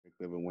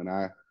perspective. And when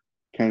I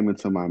came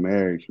into my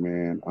marriage,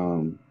 man,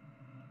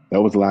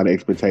 there was a lot of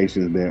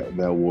expectations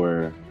that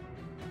were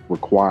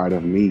required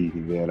of me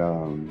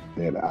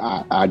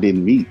that I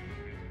didn't meet.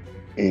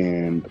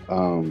 And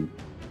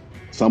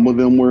some of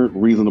them were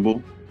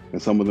reasonable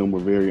and some of them were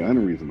very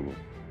unreasonable.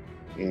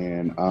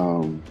 And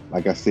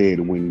like I said,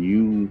 when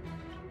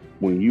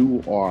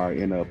you are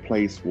in a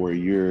place where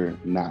you're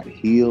not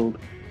healed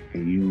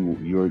and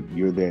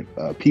you're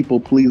that people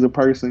pleaser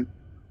person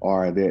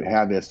or that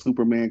have that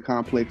Superman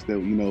complex that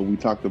we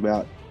talked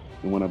about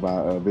in one of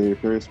our very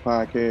first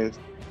podcasts,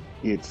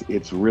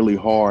 it's really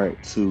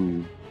hard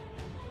to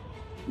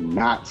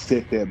not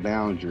set that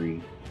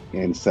boundary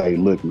and say,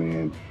 look,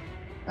 man,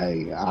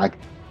 hey,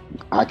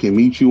 I can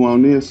meet you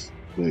on this,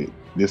 but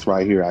this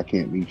right here I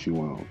can't meet you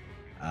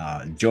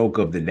on. Joke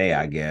of the day,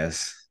 I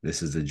guess.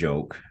 This is a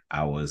joke.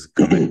 I was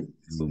coming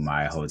to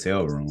my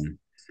hotel room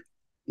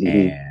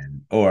Hmm.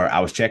 or I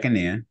was checking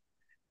in,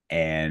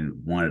 and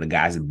one of the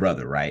guys'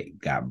 brother, right,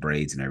 got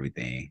braids and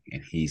everything.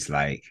 And he's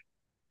like,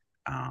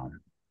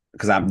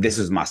 because this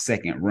was my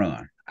second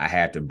run. I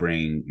had to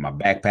bring my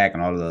backpack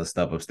and all of the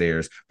stuff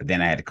upstairs, but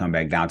then I had to come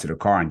back down to the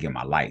car and get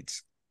my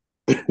lights.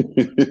 I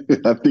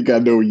think I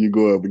know where you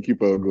go, but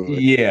keep on going.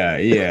 Yeah,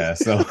 yeah.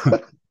 So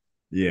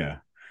yeah.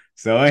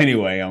 So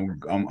anyway, I'm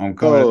coming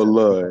up Oh to the door,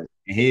 Lord.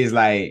 and he's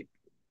like,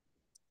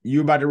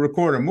 "You about to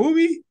record a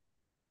movie?"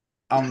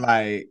 I'm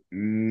like,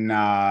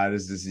 "Nah,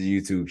 this is a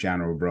YouTube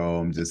channel, bro.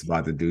 I'm just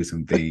about to do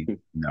something,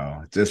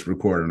 just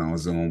recording on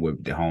Zoom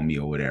with the homie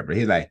or whatever."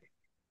 He's like,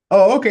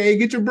 "Oh, okay,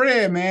 get your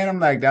bread, man." I'm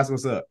like, "That's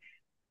what's up."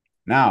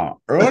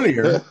 Now,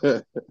 earlier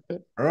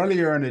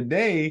in the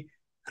day,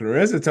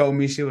 Clarissa told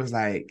me, she was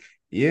like,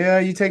 "Yeah,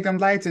 you take them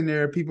lights in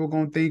there, people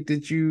gonna think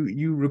that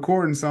you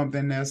recording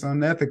something that's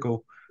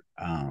unethical."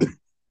 Um,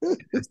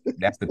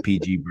 that's the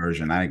PG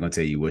version. I ain't gonna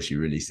tell you what she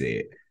really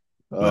said,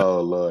 but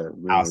Oh Lord,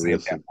 I'll man, save that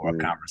listen, for a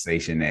man.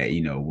 conversation that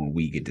when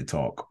we get to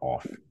talk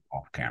off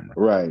camera.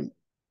 Right.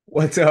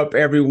 What's up,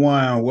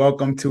 everyone?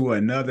 Welcome to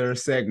another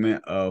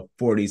segment of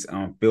 40s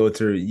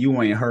Unfiltered.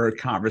 You ain't heard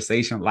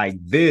conversation like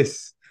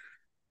this.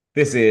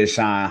 This is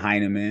Sean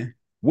Heineman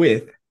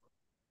with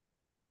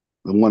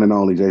The one and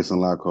only Jason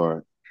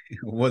Lockhart.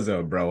 what's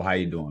up, bro? How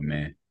you doing,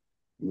 man?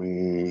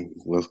 Man,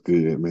 what's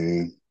good,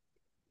 man?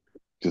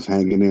 Just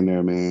hanging in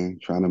there, man.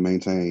 Trying to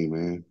maintain,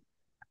 man.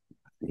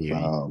 I That's hear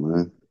you. all,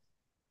 man.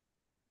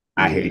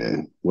 I hear you.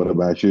 Yeah. What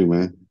about you,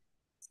 man?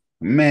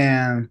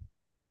 Man,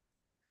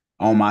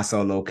 on my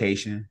solo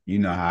location, you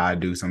know how I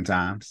do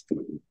sometimes.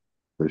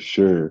 For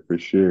sure, for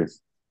sure.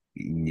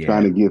 Yeah,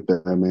 Trying to get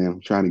there, man. I'm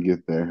trying to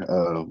get there.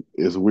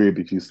 It's weird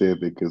that you said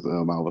that because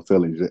I was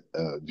telling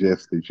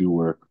Jess that you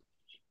were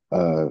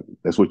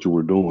that's what you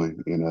were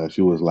doing, and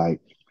she was like,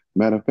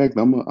 "Matter of fact,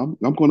 I'm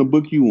going to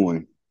book you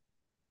one."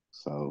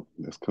 So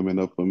that's coming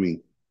up for me.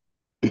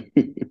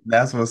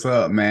 that's what's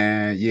up,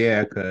 man.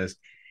 Yeah, because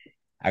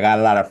I got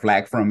a lot of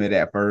flack from it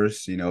at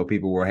first.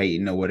 People were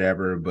hating or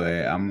whatever,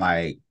 but I'm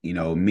like,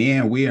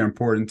 men, we are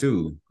important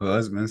too.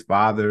 Husbands,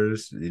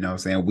 fathers, what I'm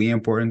saying, we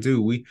important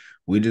too.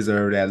 We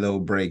deserve that little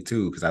break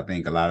too, because I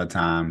think a lot of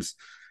times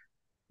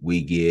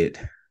we get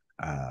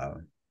uh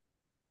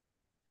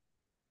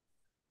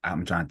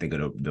I'm trying to think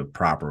of the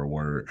proper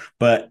word.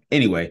 But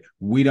anyway,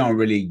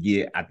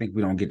 I think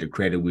we don't get the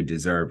credit we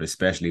deserve,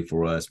 especially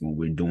for us when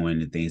we're doing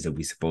the things that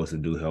we're supposed to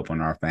do,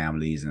 helping our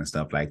families and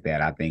stuff like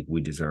that. I think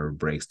we deserve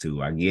breaks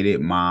too. I get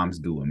it. Moms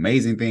do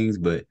amazing things,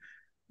 but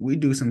we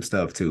do some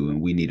stuff too, and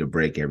we need a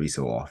break every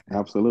so often.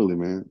 Absolutely,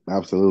 man.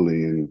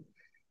 Absolutely, and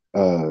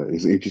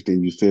it's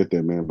interesting you said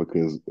that, man,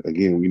 because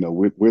again,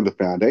 we're the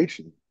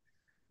foundation,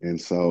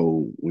 and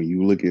so when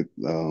you look at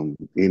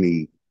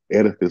any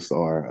edifice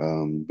or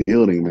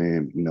building,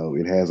 man,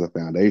 it has a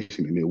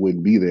foundation, and it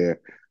wouldn't be there.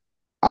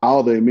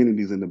 All the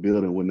amenities in the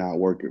building would not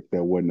work if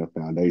there wasn't a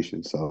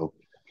foundation. So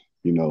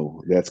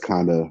that's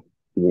kind of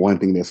one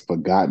thing that's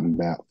forgotten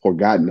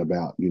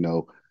about,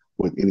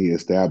 with any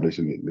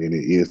establishment, and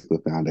it is the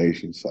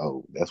foundation.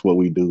 So that's what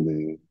we do,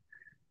 man.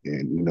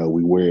 And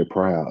we wear it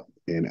proud.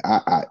 And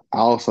I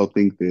also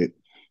think that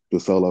the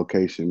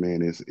solocation,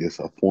 man, is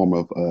a form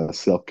of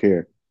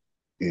self-care.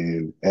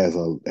 And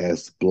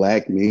as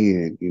black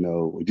men,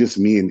 just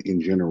men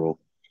in general,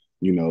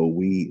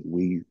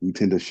 we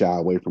tend to shy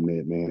away from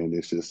that, man. And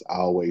it's just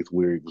always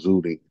we're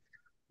exuding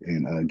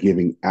and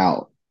giving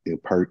out in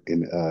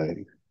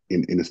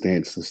the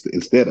stance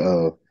instead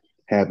of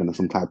having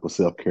some type of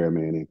self care,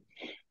 man, and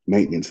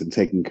maintenance and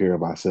taking care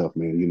of ourselves,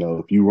 man.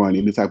 If you run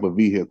any type of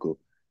vehicle,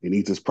 it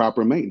needs its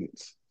proper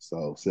maintenance.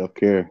 So self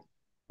care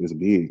is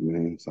big,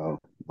 man. So,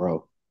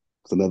 bro,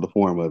 it's another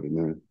form of it,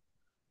 man.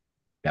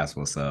 That's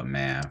what's up,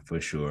 man, for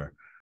sure.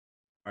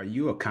 Are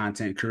you a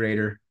content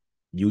creator,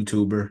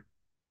 YouTuber?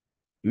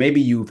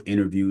 Maybe you've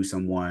interviewed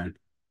someone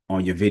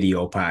on your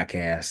video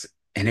podcast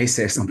and they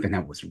said something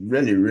that was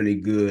really, really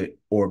good,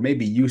 or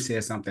maybe you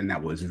said something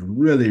that was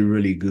really,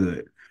 really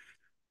good.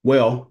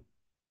 Well,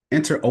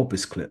 enter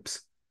Opus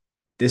Clips.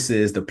 This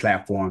is the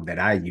platform that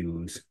I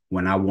use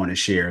when I want to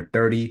share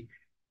 30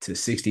 to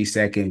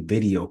 60-second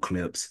video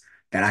clips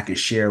that I can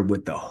share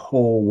with the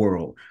whole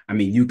world. I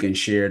mean, you can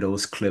share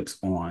those clips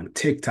on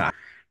TikTok,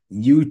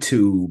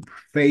 YouTube,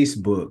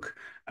 Facebook,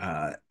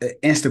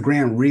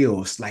 Instagram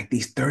Reels, like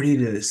these 30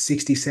 to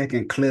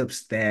 60-second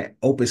clips that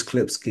Opus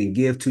Clips can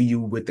give to you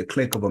with the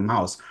click of a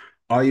mouse.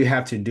 All you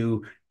have to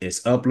do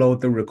is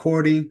upload the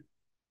recording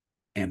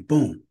and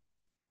boom,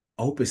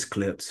 Opus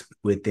Clips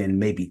within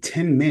maybe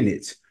 10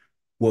 minutes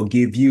will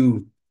give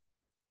you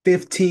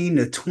 15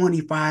 to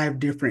 25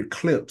 different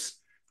clips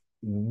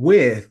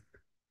with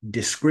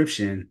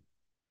description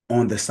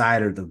on the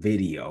side of the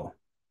video.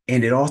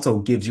 And it also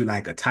gives you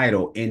like a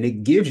title and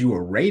it gives you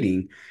a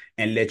rating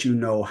and let you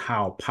know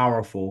how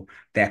powerful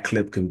that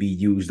clip can be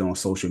used on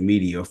social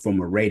media from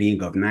a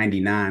rating of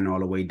 99 all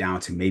the way down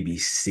to maybe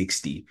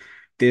 60.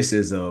 This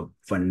is a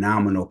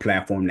phenomenal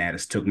platform that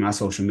has took my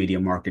social media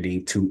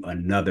marketing to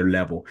another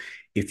level.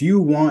 If you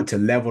want to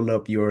level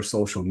up your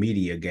social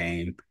media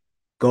game,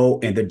 go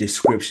in the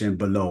description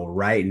below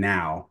right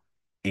now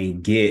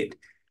and get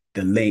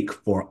the link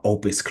for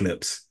Opus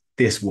Clips.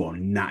 This will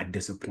not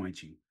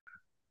disappoint you.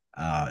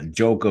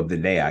 Joke of the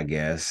day, I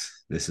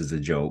guess. This is a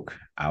joke.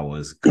 I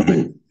was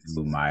coming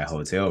to my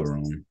hotel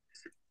room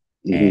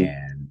Hmm.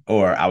 and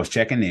or I was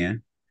checking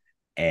in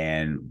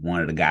and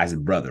one of the guys'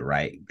 brother,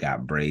 right,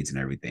 got braids and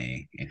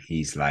everything. And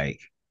he's like,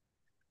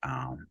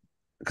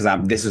 because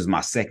I'm this is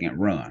my second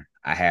run.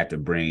 I had to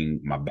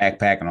bring my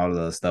backpack and all of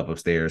the stuff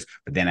upstairs,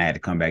 but then I had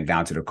to come back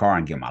down to the car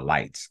and get my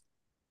lights.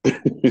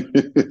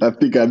 I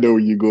think I know where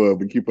you're going,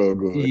 but keep on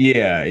going.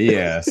 Yeah,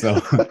 yeah. So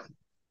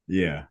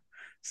yeah.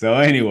 So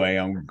anyway,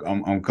 I'm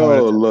coming up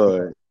Oh to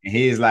Lord. and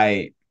he's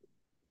like,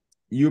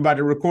 "You about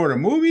to record a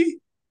movie?"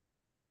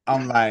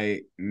 I'm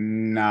like,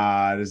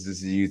 "Nah, this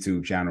is a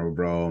YouTube channel,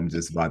 bro. I'm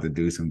just about to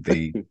do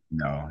something,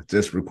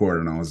 just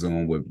recording on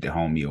Zoom with the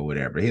homie or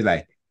whatever." He's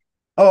like,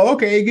 "Oh,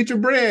 okay, get your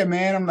bread,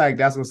 man." I'm like,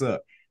 "That's what's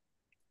up."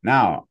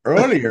 Now,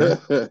 earlier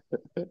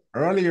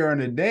in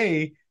the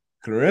day,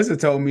 Clarissa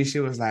told me she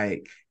was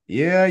like,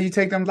 "Yeah, you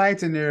take them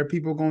lights in there,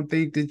 people gonna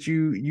think that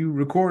you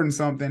recording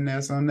something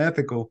that's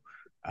unethical."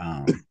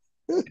 Um,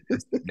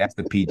 that's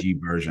the PG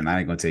version. I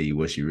ain't gonna tell you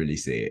what she really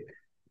said,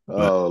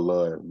 but Oh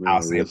Lord, I'll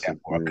man, save that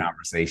listen, for a man.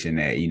 conversation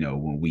that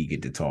when we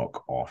get to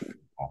talk off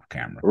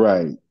camera.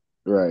 Right,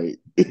 right.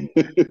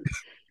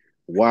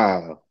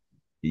 Wow,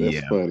 that's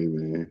Yeah, funny,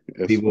 man.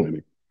 That's people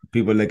funny.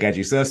 people look at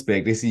you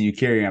suspect. They see you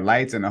carrying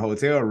lights in a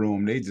hotel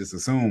room. They just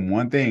assume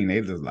one thing.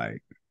 They just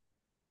like,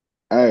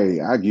 Hey,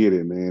 I get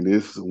it, man.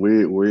 This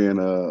we're in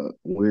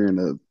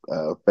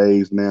a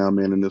phase now,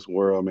 man, in this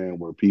world, man,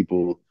 where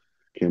people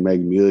can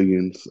make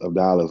millions of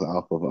dollars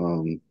off of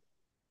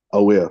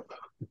OF.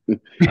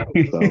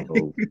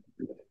 So,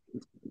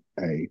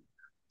 hey,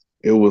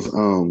 it was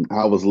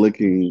I was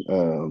looking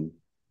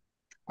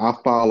I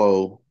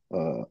follow,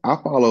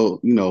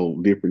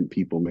 different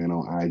people, man,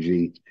 on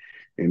IG.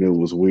 And it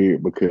was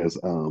weird because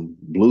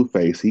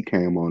Blueface, he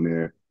came on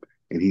there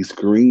and he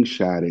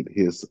screenshotted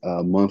his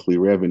monthly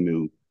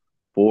revenue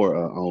for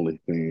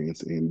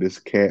OnlyFans. And this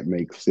cat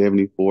makes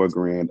 74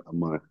 grand a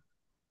month.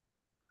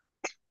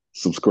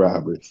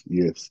 Subscribers,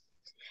 yes.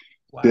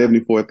 wow,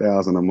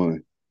 74,000 a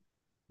month.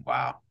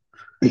 wow.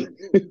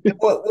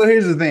 Well,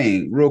 here's the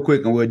thing, real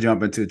quick, and we'll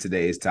jump into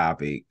today's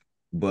topic.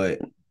 But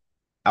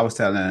I was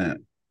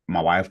telling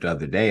my wife the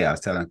other day, I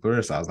was telling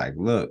Clarissa, I was like,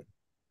 look,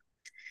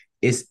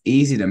 it's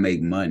easy to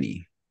make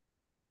money.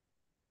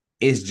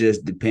 It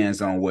just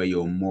depends on where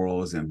your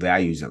morals and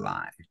values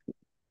align.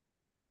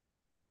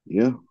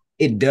 Yeah.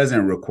 It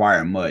doesn't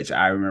require much.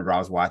 I remember I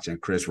was watching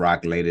Chris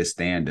Rock latest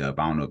stand up.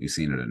 I don't know if you've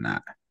seen it or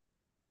not.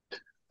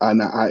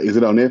 Is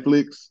it on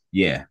Netflix?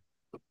 Yeah.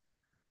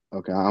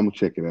 Okay, I'm gonna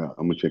check it out.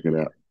 I'm gonna check it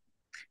Yeah. out.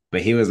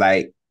 But he was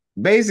like,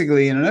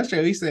 basically, in a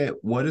nutshell, he said,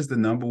 what is the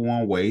number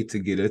one way to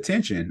get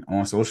attention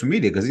on social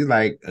media? Because he's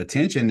like,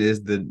 attention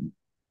is the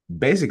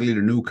basically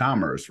the new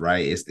commerce,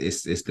 right? It's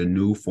the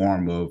new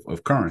form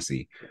of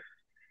currency.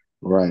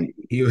 Right.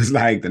 He was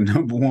like, the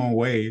number one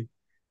way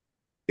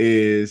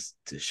is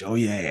to show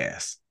your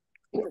ass.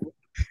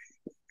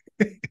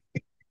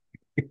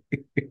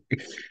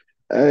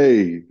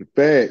 Hey,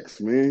 facts,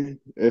 man.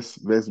 That's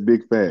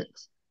big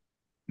facts.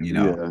 You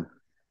know, Yeah.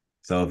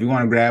 so if you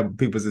want to grab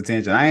people's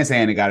attention, I ain't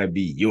saying it got to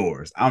be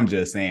yours. I'm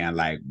just saying,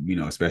 like,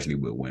 especially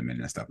with women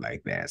and stuff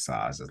like that. So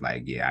I was just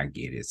like, yeah, I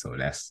get it. So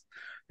that's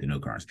the new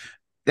currency.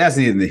 That's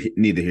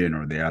neither here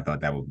nor there. I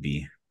thought that would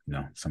be,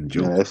 some Yeah,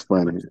 jokes. that's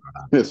funny.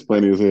 That's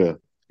funny as hell.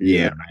 Yeah,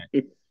 Yeah.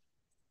 right.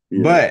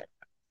 Yeah. But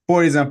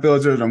 40s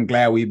Unfiltered, I'm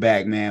glad we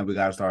back, man. We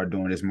got to start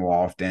doing this more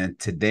often.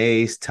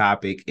 Today's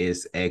topic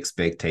is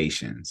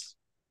expectations.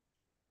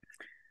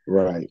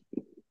 Right.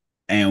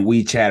 And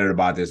we chatted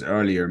about this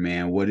earlier,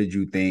 man. What did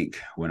you think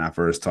when I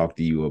first talked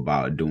to you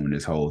about doing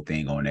this whole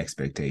thing on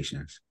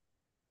expectations?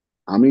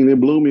 I mean,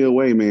 it blew me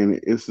away, man.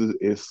 It's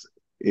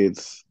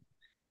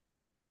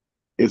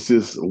it's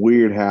just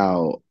weird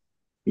how,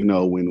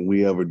 when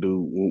we ever do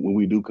when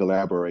we do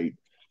collaborate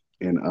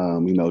and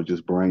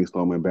just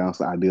brainstorm and bounce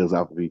ideas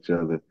off of each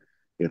other,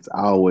 it's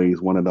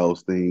always one of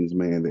those things,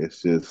 man,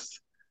 that's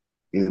just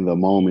in the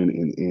moment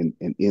and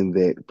in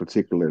that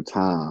particular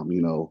time.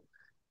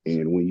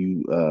 And when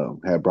you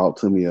had brought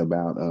to me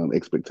about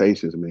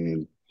expectations,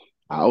 man,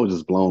 I was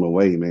just blown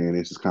away, man.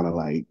 It's just kind of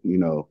like,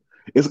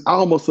 it's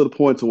almost to the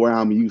point to where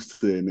I'm used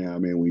to it now,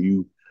 man. When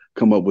you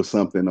come up with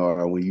something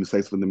or when you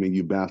say something to me,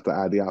 you bounce the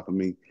idea off of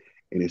me,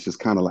 and it's just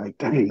kind of like,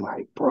 dang,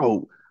 like,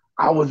 bro,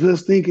 I was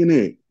just thinking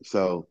it.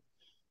 So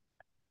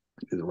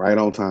it's right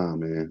on time,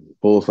 man.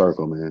 Full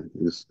circle, man.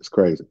 It's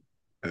crazy.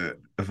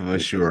 For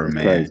It's, sure, it's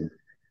man. crazy.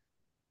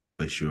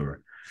 For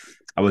sure.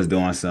 I was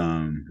doing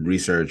some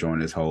research on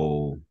this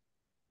whole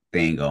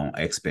thing on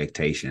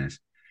expectations.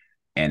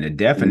 And the Hmm.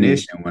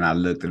 definition, when I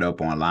looked it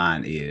up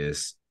online,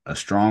 is a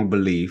strong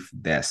belief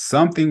that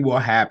something will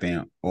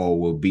happen or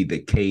will be the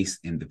case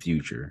in the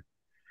future.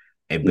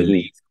 A Hmm.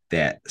 belief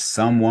that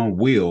someone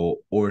will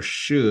or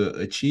should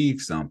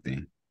achieve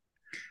something.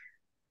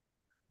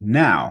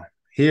 Now,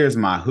 here's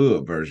my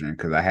hood version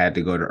because I had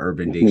to go to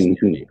Urban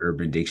Dictionary.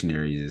 Urban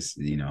Dictionary is,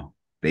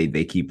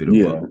 they keep it a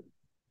book.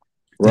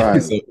 Yeah,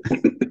 right. so,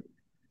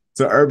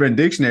 so Urban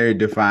Dictionary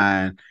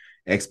define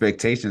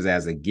expectations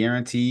as a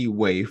guaranteed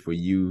way for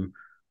you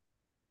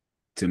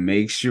to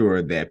make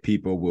sure that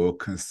people will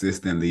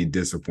consistently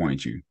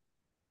disappoint you.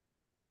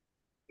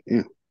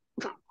 Yeah.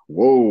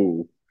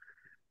 Whoa.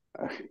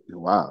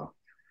 Wow.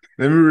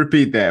 Let me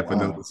repeat that for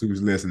Wow. those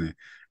who's listening.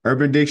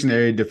 Urban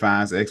Dictionary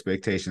defines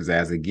expectations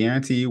as a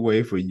guaranteed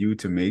way for you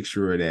to make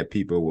sure that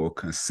people will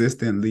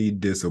consistently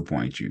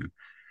disappoint you.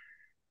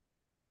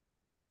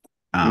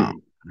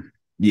 Um, Man,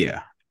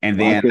 yeah. And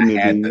why then couldn't it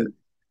I had to be?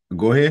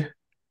 go ahead.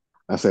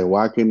 I said,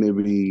 why couldn't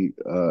it be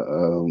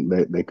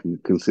that they can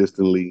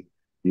consistently,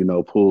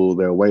 pull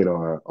their weight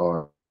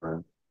or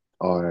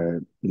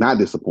not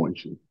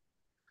disappoint you?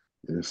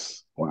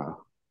 It's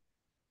wow.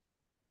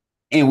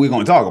 And we're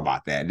going to talk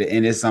about that.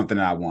 And it's something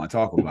that I want to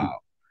talk about.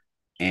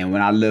 And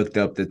when I looked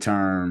up the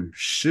term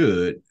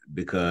should,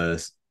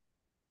 because,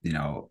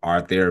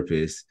 our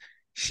therapist,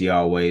 she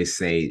always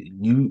say,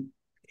 you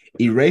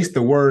erase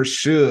the word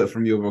should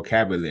from your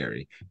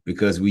vocabulary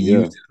because we use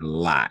Yeah, it a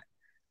lot.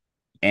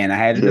 And I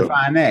had to yeah,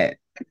 define that.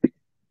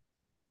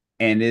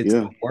 And it's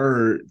yeah, a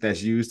word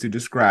that's used to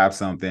describe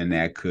something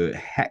that could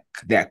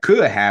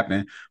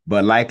happen,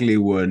 but likely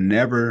will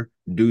never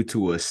due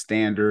to a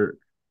standard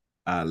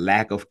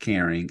lack of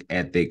caring,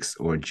 ethics,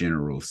 or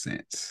general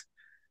sense.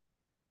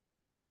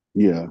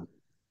 yeah,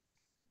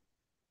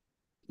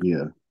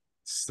 yeah.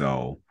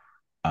 So,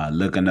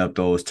 looking up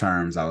those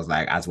terms, I was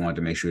like, I just wanted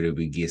to make sure that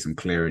we get some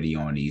clarity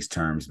on these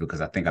terms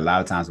because I think a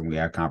lot of times when we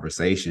have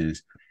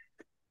conversations,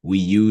 we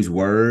use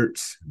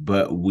words,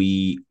 but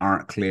we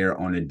aren't clear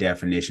on the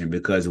definition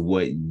because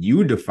what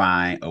you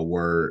define a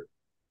word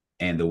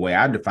and the way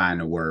I define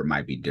the word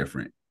might be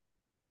different.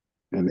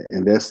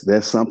 And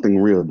that's something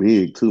real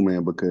big too,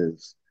 man,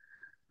 because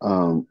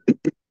um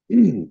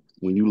when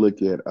you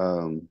look at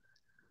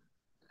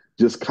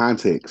just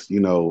context,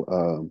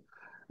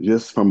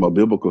 just from a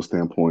biblical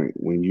standpoint,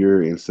 when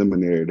you're in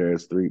seminary,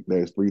 there's three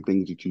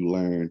things that you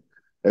learn.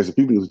 There's a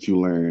few things that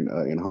you learn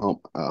in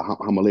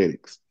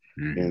homiletics,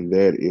 Mm-hmm. and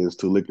that is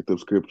to look at the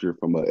scripture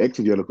from an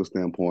exegetical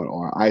standpoint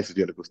or an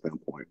eisegetical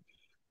standpoint.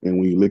 And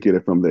when you look at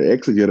it from the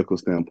exegetical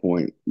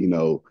standpoint,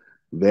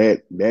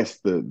 that's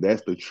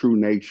the true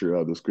nature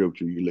of the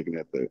scripture. You're looking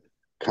at the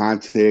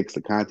context,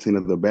 the content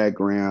of the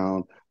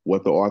background,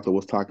 what the author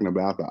was talking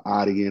about, the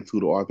audience, who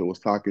the author was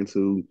talking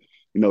to,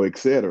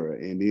 etc.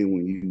 And then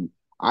when you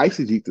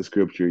eisegete the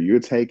scripture, you're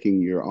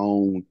taking your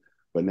own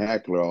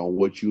vernacular on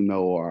what you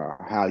know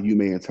or how you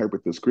may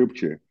interpret the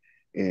scripture.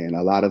 And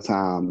a lot of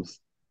times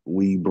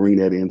we bring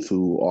that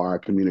into our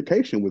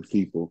communication with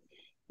people.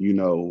 You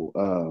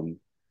know,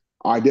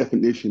 our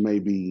definition may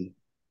be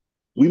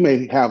we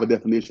may have a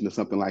definition of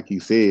something like you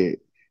said,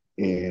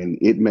 and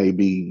it may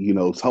be,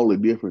 totally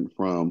different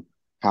from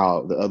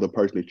how the other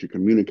person that you're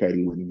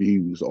communicating with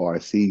views or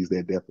sees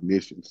that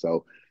definition.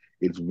 So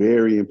it's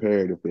very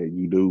imperative that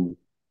you do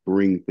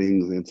bring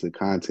things into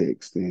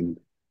context and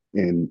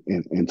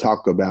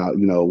talk about,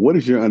 what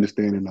is your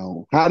understanding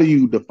on how do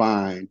you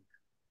define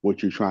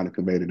what you're trying to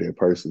convey to that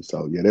person.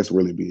 So yeah, that's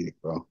really big,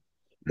 bro.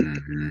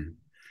 Mm-hmm.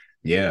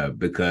 Yeah,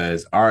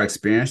 because our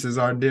experiences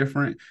are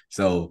different.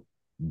 So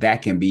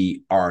that can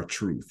be our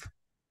truth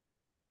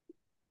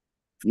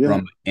Yeah,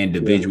 from yeah,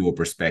 individual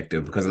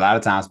perspective. Because a lot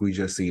of times we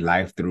just see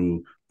life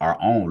through our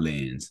own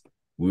lens.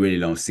 We really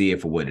don't see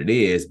it for what it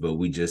is, but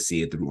we just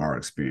see it through our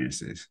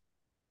experiences.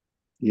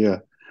 yeah.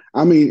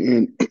 I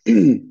mean,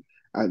 and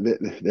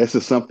that's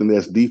just something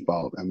that's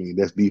default. I mean,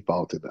 that's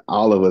defaulted.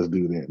 All of us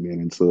do that, man.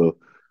 Until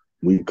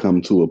we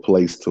come to a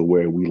place to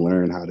where we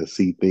learn how to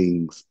see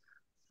things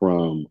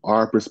from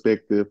our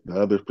perspective, the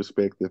other's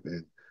perspective,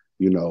 and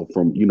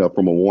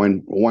from a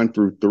one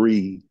through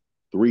three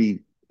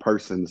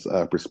persons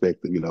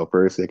perspective.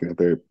 First, second, and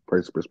third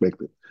person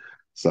perspective.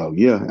 So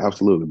yeah,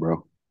 absolutely,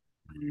 bro.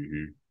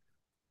 Mm-hmm.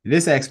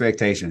 This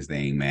expectations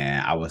thing,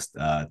 man, I was,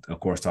 of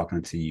course,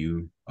 talking to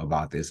you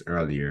about this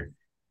earlier,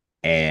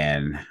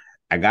 and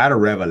I got a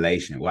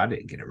revelation. Well, I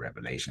didn't get a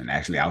revelation.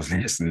 Actually, I was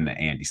listening to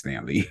Andy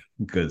Stanley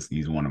because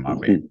he's one of my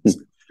favorites.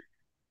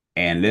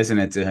 And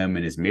listening to him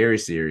in his Mary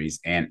series.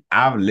 And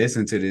I've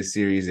listened to this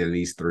series at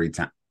least 3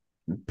 times.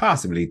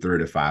 possibly 3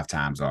 to 5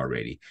 times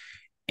already.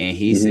 And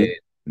he said Hmm.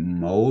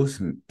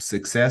 most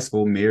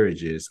successful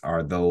marriages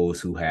are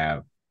those who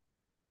have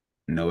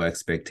no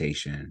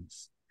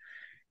expectations.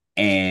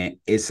 And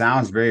it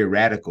sounds very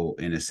radical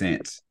in a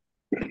sense,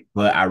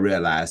 but I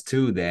realize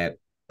too that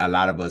a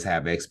lot of us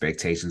have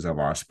expectations of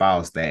our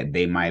spouse that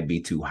they might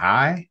be too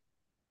high,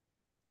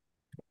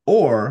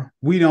 or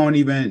we don't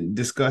even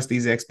discuss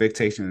these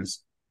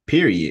expectations,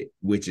 period,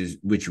 which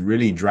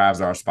really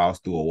drives our spouse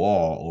through a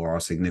wall or our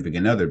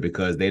significant other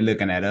because they're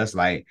looking at us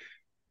like,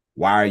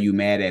 why are you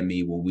mad at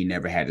me when we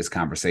never had this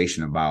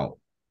conversation about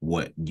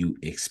what you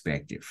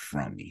expected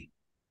from me?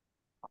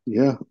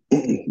 Yeah,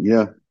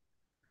 yeah,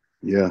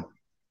 yeah,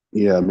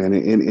 yeah, man.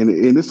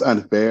 And it's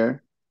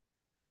unfair.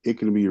 It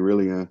can be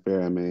really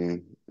unfair,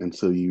 man,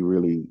 until you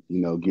really,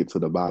 get to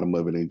the bottom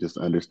of it and just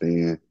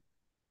understand,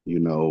 you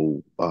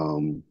know,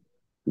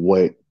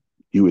 what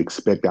you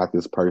expect out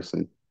this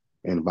person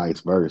and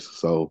vice versa.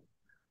 So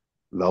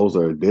those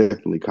are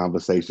definitely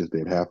conversations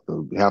that have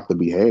to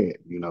be had,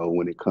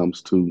 when it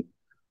comes to,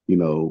 you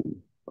know,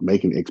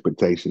 making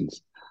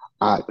expectations.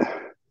 I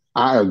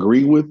I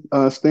agree with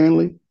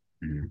Stanley,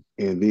 Mhm.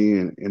 and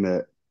then in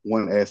a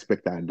one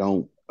aspect I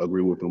don't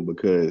agree with him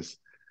because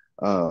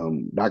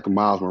Dr.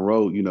 Miles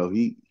Monroe,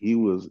 he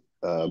was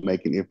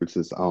making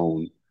emphasis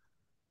on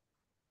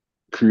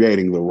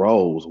creating the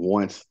roles.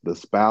 Once the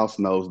spouse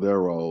knows their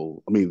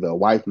role, I mean, the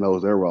wife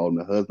knows their role and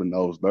the husband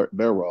knows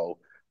their role,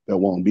 there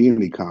won't be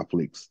any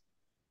conflicts.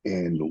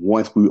 And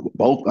once we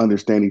both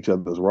understand each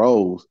other's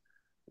roles,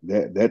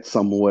 that's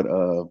somewhat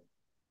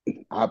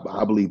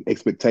I believe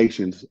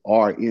expectations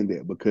are in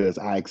there because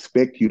I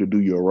expect you to do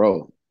your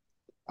role.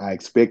 I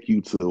expect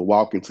you to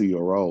walk into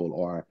your role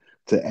or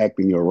to act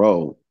in your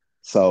role.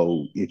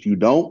 So if you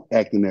don't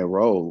act in that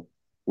role,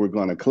 we're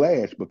going to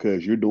clash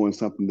because you're doing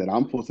something that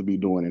I'm supposed to be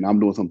doing and I'm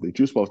doing something that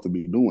you're supposed to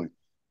be doing.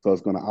 So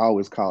it's going to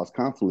always cause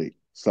conflict.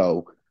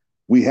 So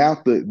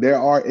there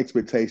are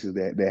expectations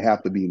that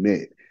have to be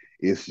met.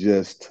 It's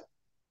just,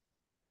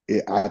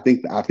 I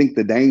think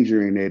the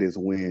danger in that is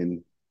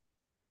when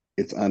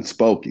it's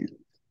unspoken.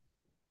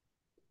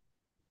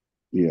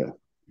 Yeah.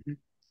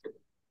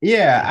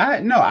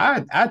 Yeah,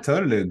 I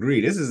totally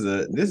agree. This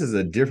is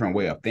a different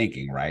way of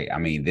thinking, right? I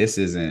mean, this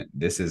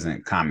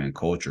isn't common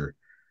culture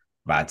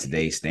by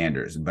today's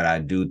standards, but I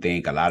do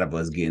think a lot of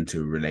us get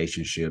into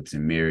relationships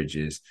and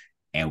marriages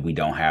and we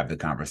don't have the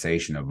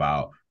conversation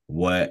about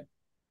what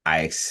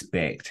I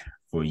expect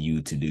for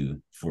you to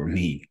do for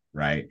me,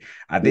 right?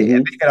 I think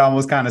Hmm. it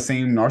almost kind of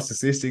seems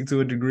narcissistic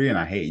to a degree, and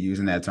I hate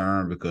using that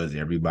term because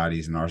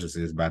everybody's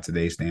narcissist by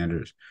today's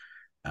standards.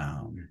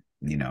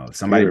 If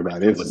somebody breaks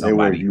Everybody, up with they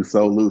word somebody, you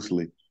so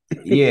loosely.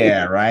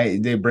 yeah,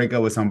 right. They break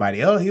up with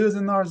somebody. Oh, he was a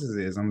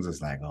narcissist. I'm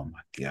just like, oh my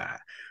God.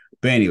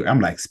 But anyway, I'm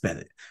like, spell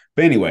it.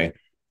 But anyway,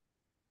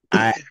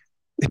 I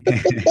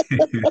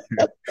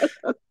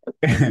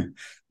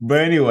but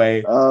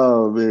anyway,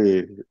 Oh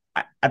man.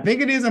 I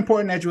think it is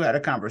important that you had a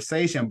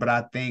conversation, but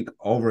I think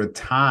over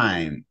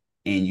time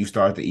and you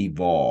start to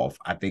evolve,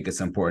 I think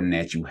it's important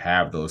that you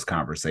have those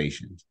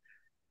conversations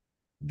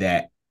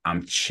that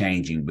I'm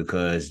changing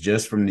because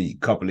just from the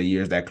couple of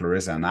years that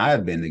Clarissa and I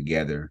have been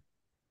together,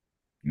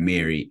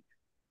 married,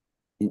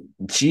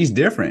 she's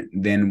different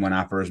than when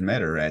I first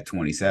met her at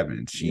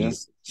 27. Yeah.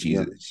 She's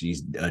Yeah.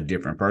 she's a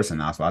different person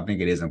now. So I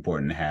think it is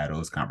important to have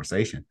those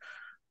conversations.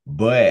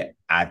 But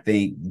I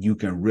think you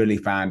can really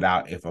find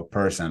out if a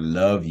person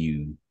love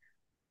you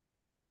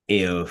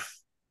if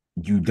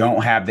you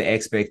don't have the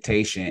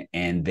expectation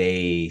and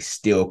they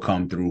still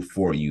come through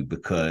for you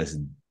because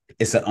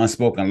it's an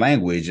unspoken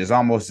language. It's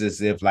almost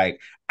as if like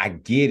I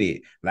get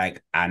it.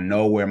 Like I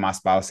know where my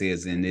spouse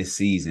is in this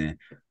season.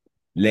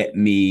 Let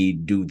me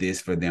do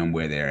this for them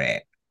where they're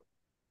at,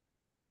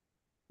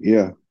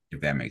 Yeah.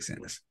 if that makes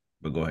sense.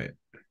 But go ahead.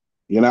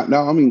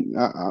 No, I mean,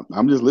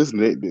 I'm just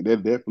listening.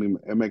 That definitely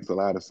it makes a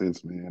lot of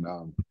sense, man.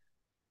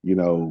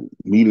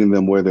 Meeting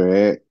them where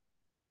they're at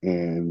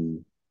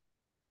and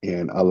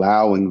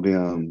allowing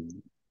them,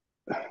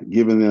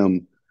 giving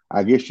them,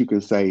 I guess you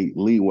could say,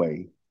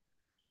 leeway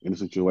in the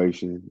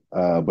situation,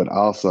 but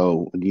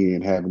also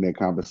again having that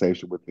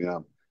conversation with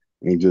them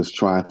and just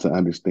trying to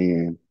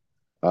understand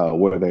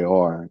where they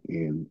are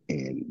and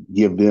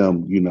give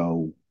them,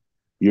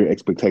 your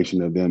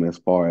expectation of them as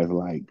far as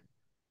like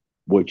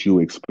what you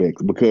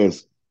expect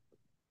because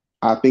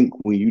I think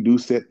when you do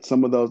set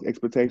some of those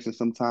expectations,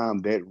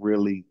 sometimes that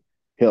really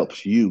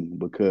helps you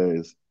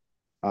because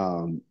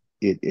um,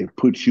 it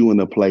puts you in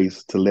a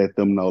place to let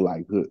them know,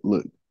 like,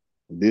 look,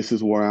 this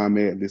is where I'm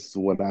at. This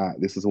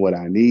is what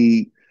I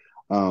need.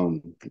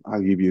 I'll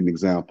give you an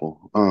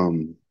example.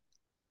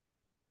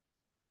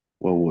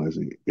 What was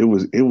it? It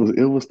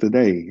was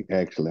today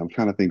actually. I'm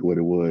trying to think what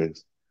it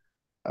was.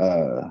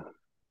 Uh,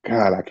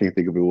 God, I can't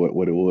think of it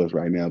what it was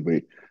right now,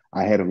 but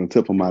I had it on the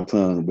tip of my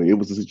tongue. But it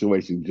was a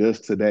situation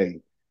just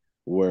today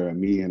where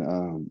me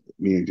and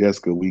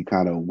Jessica we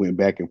kind of went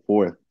back and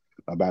forth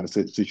about a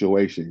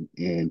situation,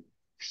 and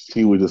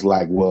she was just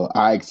like, "Well,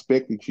 I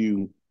expected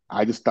you.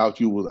 I just thought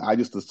you was. I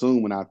just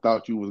assumed when I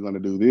thought you was going to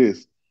do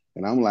this."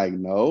 And I'm like,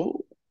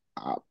 "No,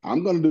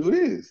 I'm gonna do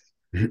this.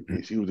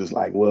 And she was just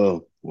like,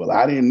 well,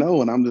 I didn't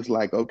know. And I'm just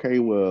like, okay,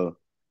 well,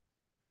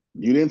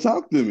 you didn't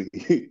talk to me.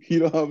 You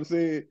know what I'm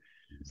saying?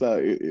 So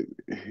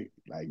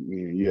like,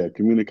 man, yeah,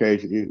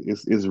 communication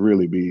it's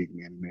really big,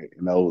 man,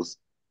 in those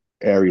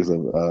areas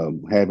of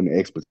having the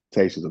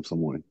expectations of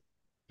someone.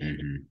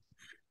 Mm-hmm.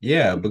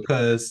 Yeah,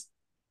 because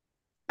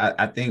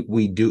I think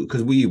we do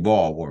because we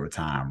evolve over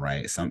time,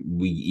 right? Some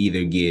we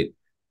either get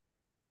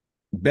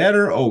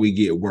better or we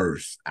get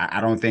worse.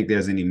 I don't think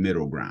there's any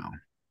middle ground.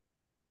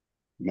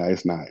 No,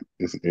 it's not.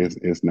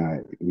 It's not.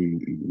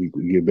 We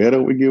get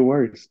better, we get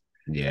worse.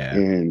 Yeah,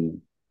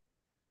 And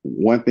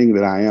one thing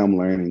that I am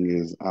learning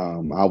is I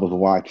was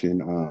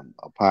watching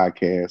a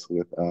podcast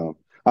with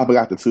I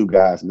forgot the two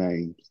guys'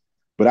 names,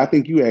 but I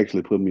think you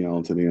actually put me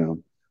on to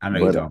them. I know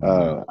you're But talking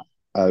about.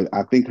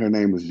 I think her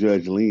name is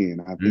Judge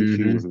Lynn. I think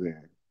she was Mm-hmm.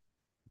 there.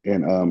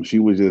 And she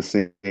was just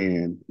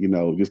saying,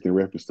 just in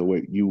reference to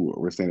what you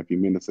were saying a few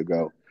minutes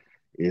ago,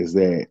 is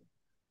that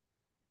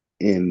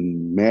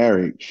in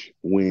marriage,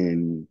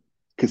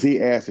 because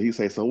he asked her, he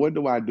said, so what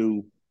do I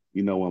do,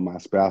 when my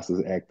spouse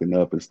is acting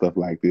up and stuff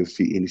like this?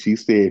 She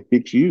said,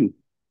 fix you.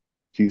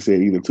 She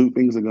said either two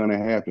things are going to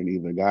happen.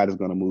 Either God is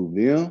going to move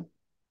them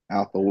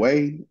out the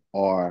way,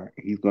 or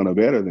He's going to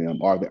better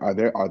them. Are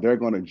they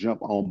going to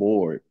jump on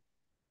board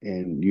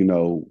and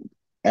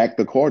act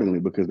accordingly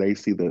because they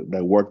see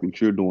the work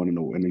that you're doing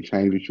and the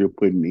change that you're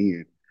putting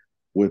in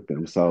with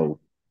them. So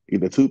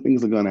either two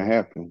things are going to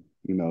happen,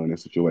 in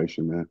this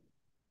situation, man.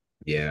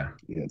 Yeah,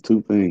 Yeah,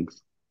 two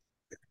things.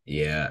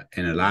 yeah,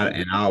 and and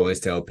I always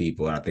tell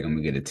people, I think I'm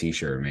gonna get a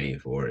T-shirt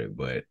made for it.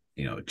 But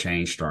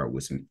change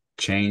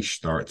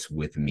starts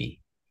with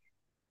me.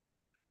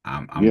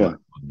 I'm a Yeah,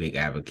 big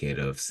advocate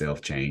of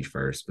self change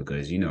first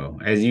because as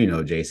you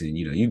know, Jason,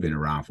 you've been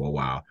around for a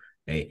while.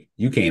 Hey,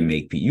 you can't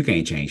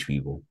change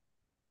people.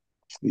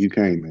 you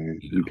can't, man.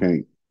 You You know,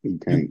 can't. You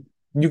you can't.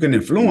 you can You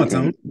influence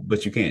them, can't.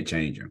 but you can't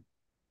change them.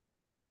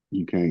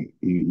 You can't.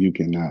 You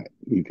cannot.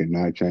 You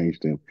cannot change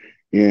them.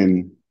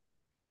 And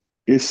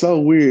it's so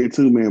weird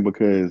too, man,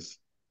 because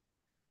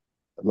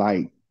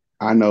like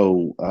I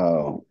know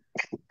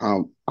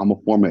I'm a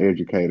former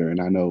educator,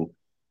 and I know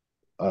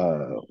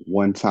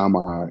one time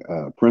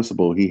our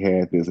principal he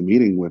had this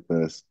meeting with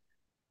us,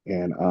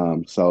 and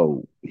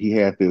so he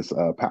had this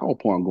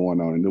PowerPoint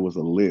going on, and there was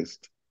a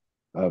list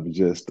of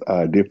just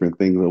different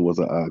things. There was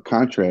a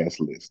contrast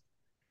list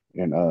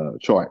and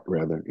chart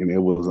rather, and it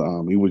was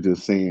he was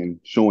just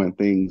showing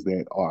things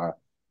that are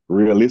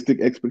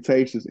realistic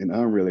expectations and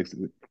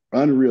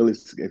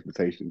unrealistic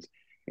expectations,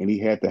 and he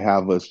had to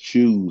have us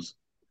choose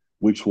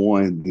which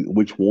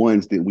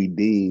ones did we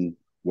deem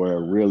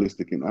were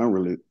realistic and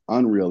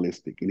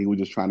unrealistic, and he was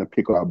just trying to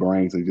pick our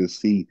brains and just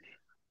see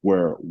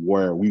where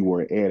we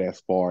were at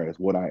as far as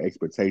what our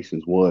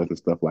expectations was and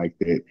stuff like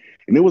that.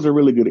 And it was a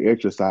really good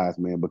exercise,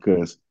 man,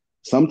 because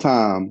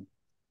sometimes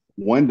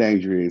one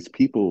danger is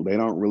people they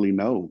don't really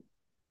know.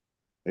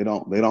 They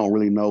don't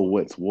really know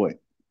what's what,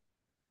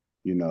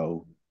 you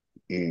know,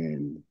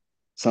 and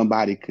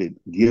somebody could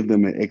give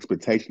them an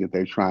expectation that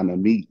they're trying to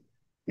meet,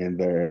 and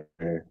they're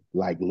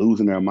like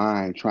losing their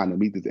mind trying to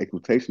meet this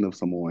expectation of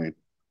someone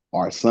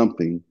or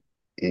something,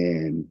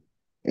 and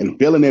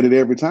failing at it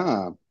every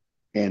time,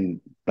 and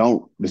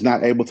don't is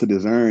not able to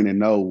discern and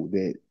know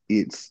that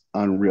it's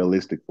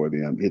unrealistic for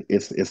them.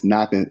 It's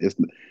nothing.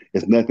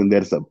 It's nothing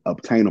that's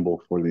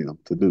obtainable for them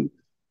to do.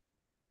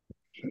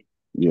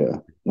 Yeah.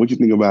 What you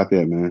think about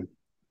that, man?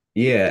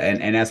 Yeah,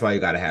 and that's why you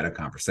got to have a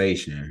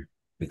conversation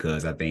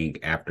because I think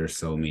after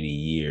so many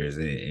years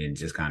and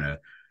just kind of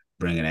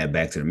bringing that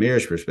back to the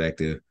marriage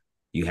perspective,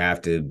 you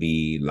have to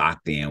be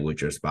locked in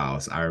with your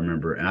spouse. I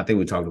remember, and I think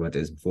we talked about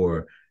this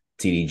before.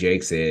 TD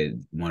Jake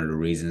said one of the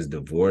reasons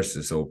divorce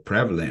is so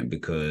prevalent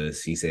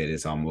because he said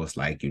it's almost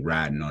like you're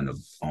riding on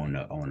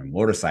a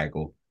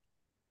motorcycle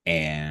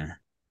and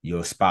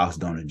your spouse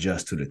don't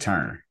adjust to the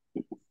turn.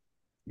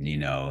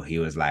 He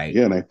was like,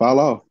 Yeah, they fall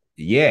off.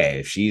 yeah,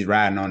 if she's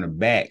riding on the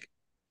back,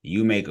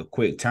 you make a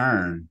quick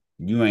turn,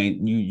 you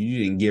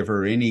didn't give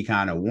her any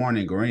kind of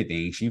warning or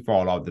anything. She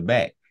fall off the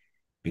back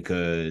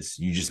because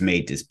you just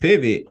made this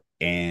pivot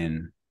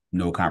and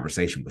no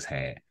conversation was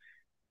had.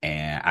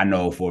 And I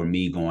know for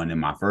me going in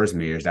my first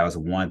marriage, that was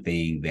one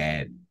thing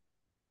that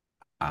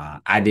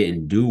I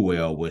didn't do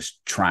well was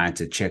trying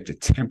to check the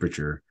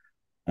temperature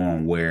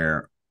on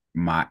where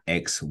my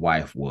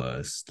ex-wife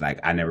was. Like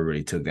I never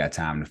really took that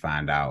time to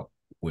find out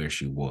where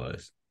she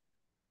was.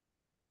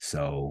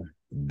 So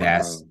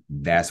that's Wow.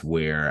 that's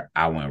where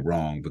I went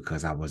wrong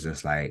because I was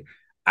just like,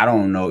 I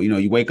don't know.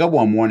 You wake up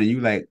one morning,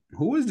 you like,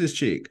 who is this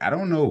chick? I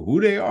don't know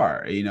who they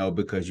are,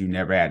 because you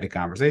never had the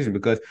conversation.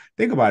 Because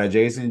think about it,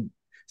 Jason.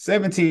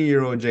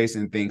 17-year-old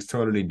Jason thinks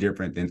totally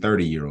different than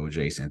 30-year-old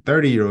Jason.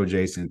 30-year-old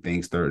Jason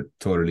thinks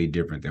totally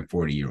different than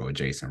 40-year-old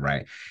Jason,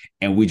 right?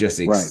 And we just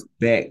Right.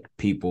 expect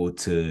people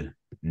to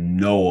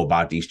know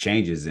about these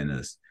changes in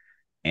us.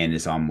 And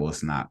it's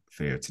almost not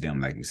fair to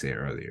them, like you said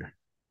earlier.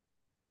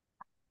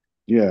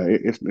 Yeah,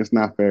 it's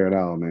not fair at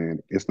all, man.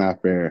 It's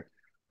not fair.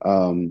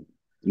 Um,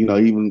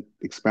 even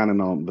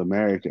expanding on the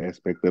marriage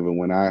aspect of it,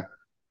 when I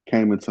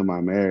came into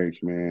my marriage,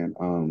 man,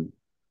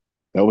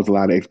 there was a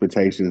lot of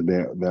expectations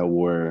that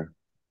were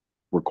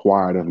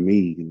required of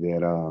me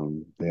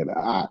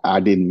that I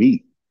didn't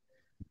meet.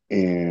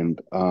 And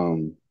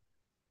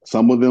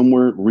some of them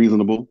were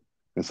reasonable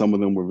and some of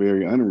them were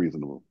very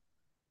unreasonable.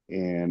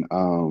 And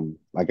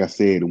like I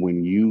said,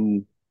 when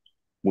you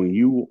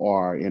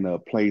are in a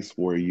place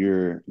where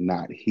you're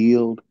not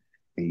healed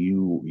and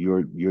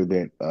you're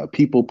that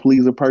people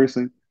pleaser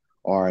person,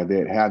 or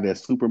that have that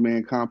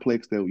Superman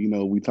complex that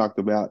we talked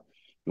about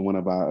in one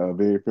of our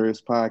very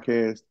first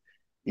podcasts,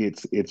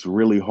 it's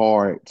really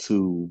hard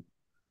to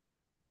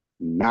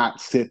not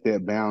set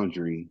that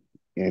boundary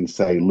and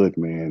say, look,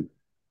 man,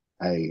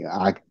 hey,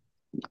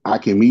 I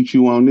can meet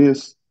you on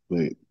this,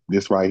 but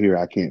this right here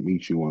I can't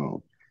meet you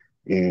on.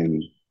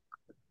 And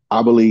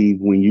I believe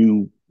when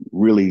you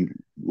really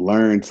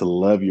learn to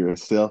love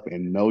yourself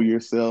and know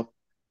yourself,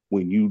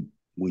 when you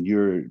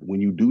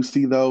do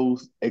see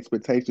those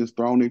expectations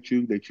thrown at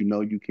you that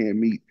you can't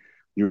meet,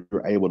 you're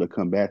able to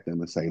combat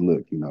them and say,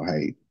 look,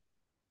 hey,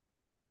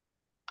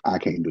 I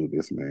can't do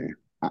this, man.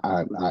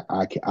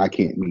 I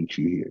can't meet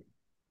you here.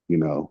 You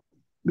know,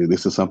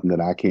 this is something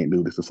that I can't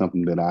do. This is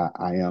something that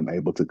I am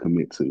able to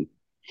commit to.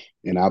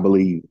 And I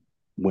believe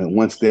when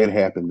once that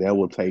happens, that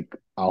will take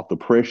off the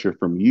pressure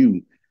from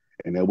you,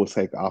 and that will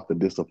take off the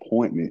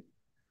disappointment,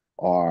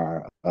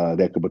 or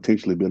that could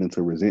potentially build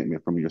into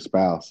resentment from your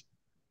spouse,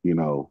 you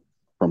know,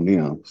 from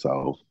them.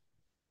 So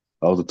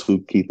those are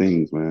two key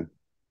things, man.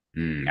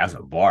 That's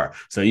a bar.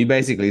 So you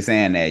basically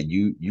saying that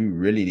you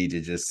really need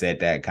to just set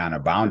that kind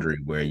of boundary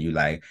where you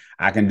like,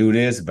 I can do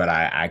this, but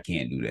I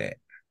can't do that.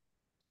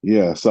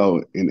 Yeah.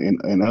 So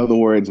in other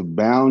words,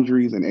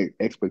 boundaries and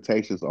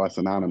expectations are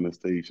synonymous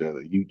to each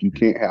other. You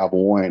can't have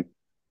one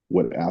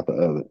without the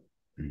other,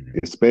 Mm-hmm.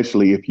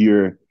 especially if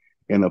you're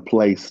in a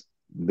place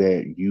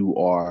that you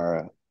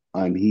are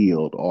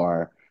unhealed,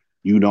 or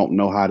you don't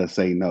know how to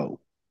say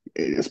no.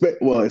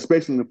 Well,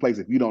 especially in a place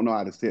if you don't know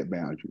how to set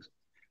boundaries.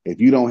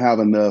 If you don't have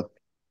enough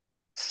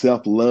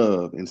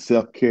self-love and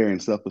self-care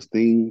and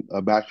self-esteem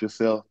about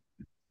yourself,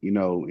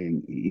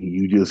 and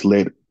you just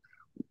let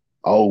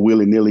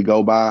willy-nilly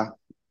go by,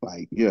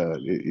 like, yeah,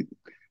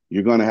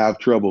 you're gonna have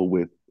trouble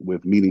with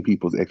meeting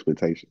people's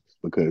expectations,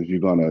 because you're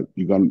gonna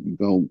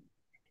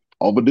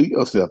overdo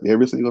yourself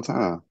every single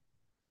time.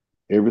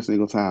 Every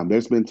single time.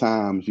 There's been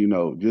times,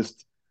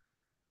 just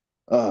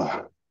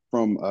uh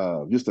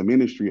from just a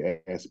ministry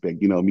aspect,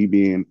 me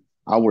being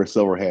I wear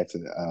several hats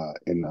in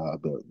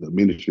the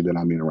ministry that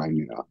I'm in right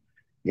now.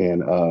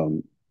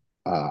 And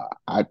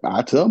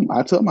I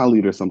tell my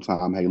leader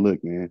sometime, hey,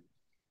 look, man,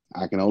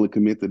 I can only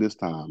commit to this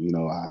time.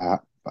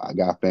 I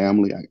got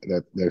family.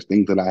 There's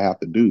things that I have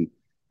to do,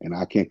 and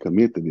I can't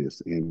commit to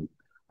this. And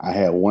I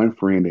had one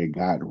friend that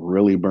got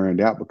really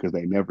burned out because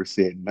they never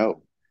said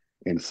no,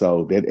 and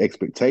so that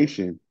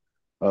expectation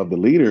of the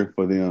leader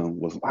for them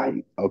was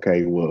like,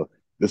 okay, well,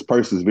 this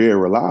person's very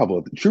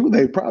reliable. True,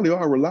 they probably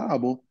are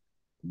reliable,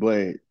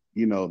 but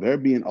they're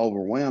being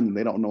overwhelmed and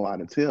they don't know how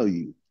to tell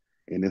you.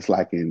 And it's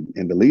like in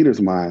the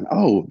leader's mind,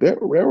 oh, they're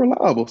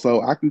reliable,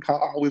 so I can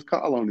always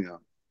call on them.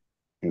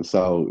 And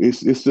so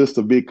it's just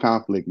a big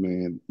conflict,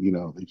 man,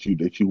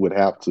 that you would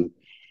have to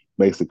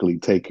basically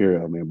take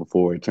care of, man,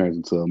 before it turns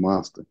into a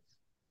monster.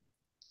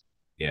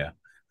 Yeah.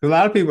 A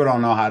lot of people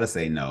don't know how to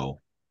say no.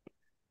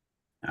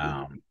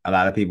 A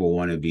lot of people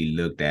want to be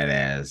looked at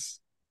as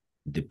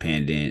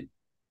dependent,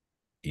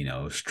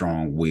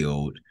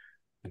 strong-willed,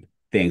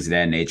 things of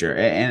that nature.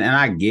 And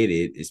I get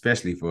it,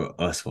 especially for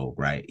us folk,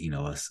 right?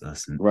 Us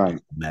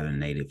Right.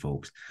 melanated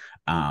folks.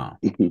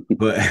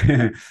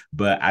 But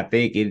but I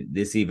think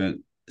this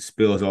even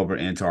spills over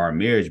into our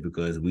marriage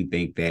because we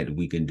think that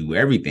we can do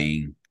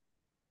everything.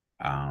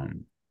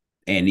 Um,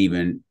 and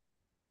even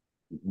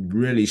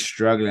really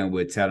struggling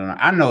with telling her.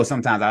 I know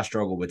sometimes I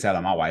struggle with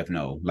telling my wife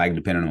no, like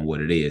depending on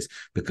what it is,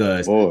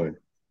 because Boy.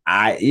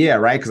 yeah,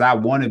 right. Because I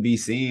want to be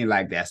seen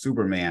like that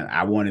Superman.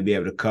 I want to be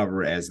able to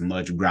cover as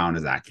much ground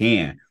as I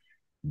can.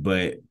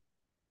 But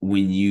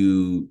when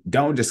you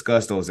don't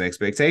discuss those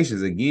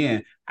expectations,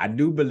 again, I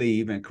do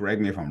believe, and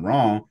correct me if I'm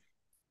wrong,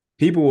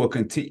 people will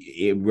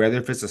continue, whether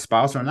if it's a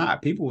spouse or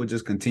not, people will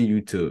just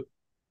continue to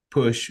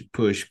push,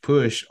 push,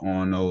 push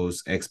on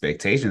those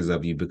expectations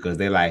of you because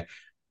they're like,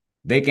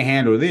 they can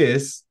handle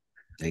this,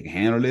 they can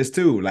handle this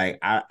too. Like,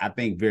 I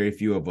think very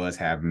few of us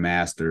have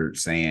mastered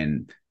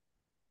saying,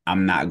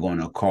 I'm not going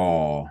to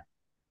call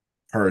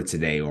her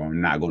today or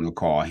I'm not going to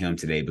call him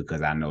today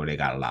because I know they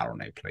got a lot on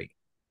their plate.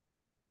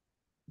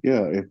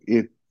 Yeah,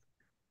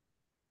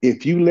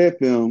 if you let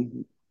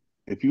them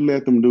if you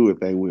let them do it,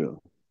 they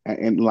will.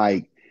 And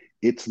like,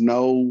 it's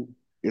no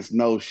it's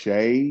no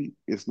shade,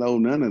 it's no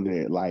none of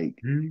that. Like,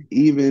 Mm-hmm.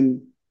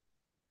 even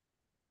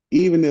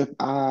even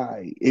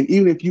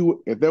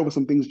if there were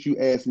some things that you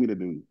asked me to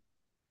do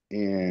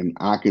and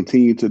I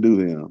continue to do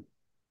them,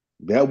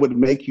 that would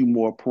make you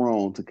more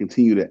prone to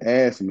continue to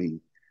ask me.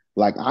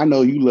 Like, I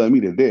know you love me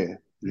to death.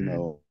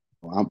 I'm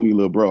your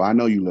little bro. I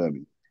know you love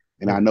me.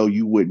 And I know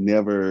you would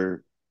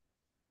never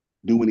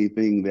do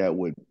anything that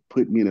would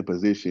put me in a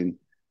position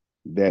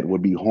that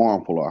would be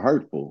harmful or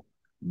hurtful.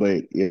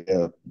 But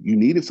if you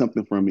needed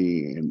something from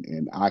me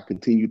and I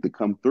continued to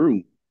come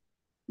through,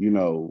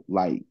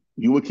 like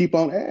you would keep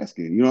on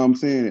asking. You know what I'm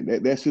saying?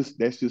 That's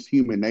just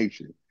human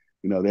nature.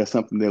 That's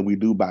something that we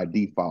do by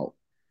default.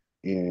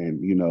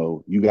 And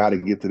you got to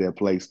get to that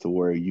place to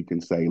where you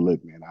can say,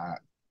 "Look, man,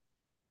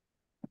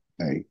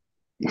 hey,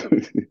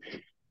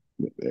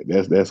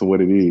 that's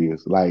what it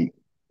is." Like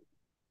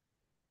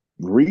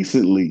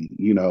recently,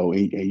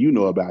 and you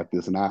know about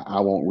this, and I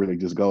won't really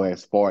just go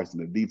as far as in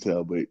the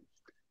detail, but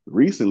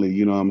recently,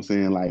 you know what I'm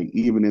saying? Like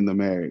even in the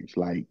marriage,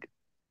 like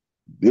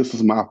this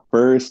was my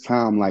first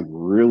time like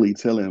really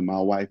telling my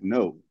wife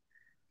no.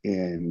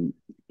 And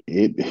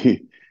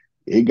it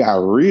it got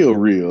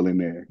real in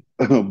there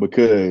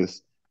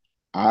because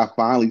I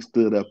finally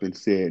stood up and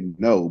said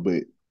no.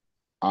 But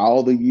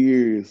all the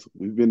years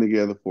we've been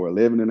together for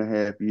 11 and a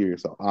half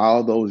years, so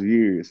all those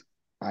years,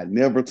 I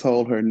never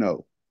told her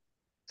no.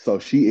 So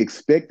she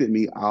expected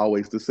me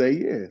always to say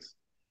yes.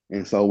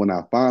 And so when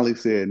I finally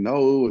said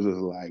no, it was just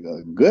like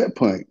a gut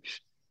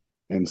punch.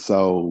 And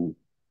so,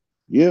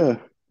 yeah,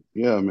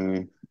 yeah,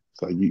 man.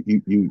 So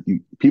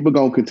people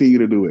gonna continue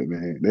to do it,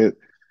 man.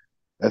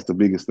 That's the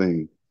biggest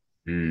thing.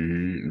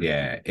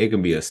 Yeah, it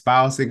can be a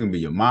spouse, it can be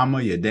your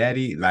mama, your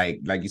daddy.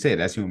 Like you said,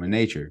 that's human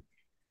nature.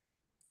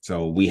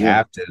 So we Yeah.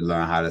 have to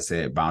learn how to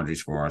set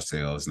boundaries for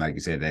ourselves. Like you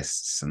said, that's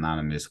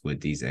synonymous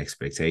with these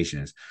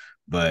expectations.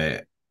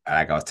 But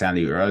like I was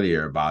telling you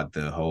earlier about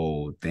the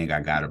whole thing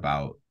I got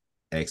about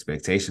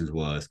expectations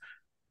was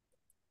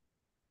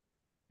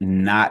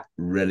not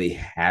really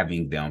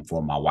having them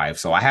for my wife.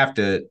 So I have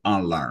to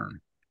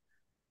unlearn.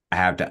 I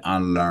have to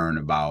unlearn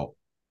about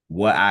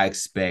what I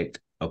expect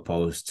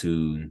opposed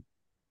to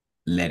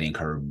letting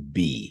her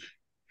be.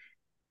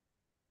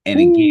 And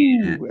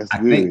again, Ooh, that's I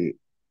think, good.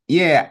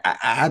 yeah,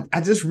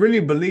 I just really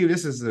believe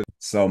this is a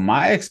so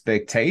my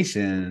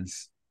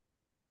expectations,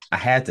 I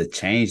had to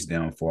change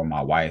them for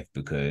my wife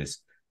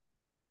because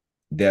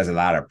there's a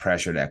lot of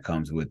pressure that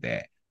comes with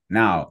that.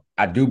 Now,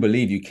 I do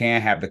believe you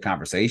can have the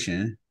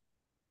conversation,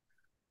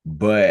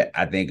 but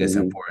I think it's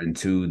Hmm. important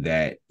too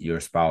that your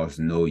spouse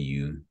know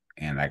you.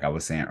 And like I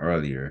was saying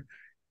earlier,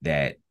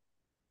 that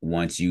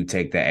once you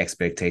take that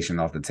expectation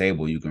off the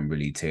table, you can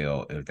really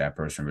tell if that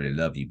person really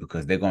love you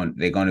because they're going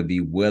to be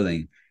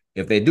willing.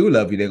 If they do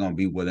love you, they're going to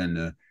be willing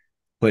to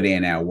put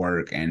in that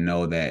work and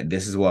know that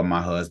this is what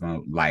my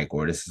husband like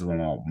or this is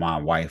what my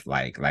wife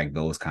like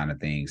those kind of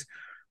things.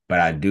 But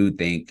I do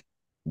think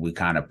we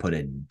kind of put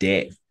a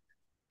debt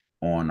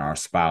on our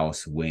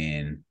spouse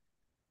when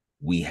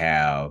we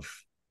have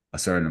a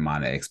certain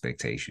amount of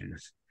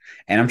expectations.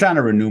 And I'm trying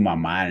to renew my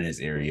mind in this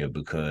area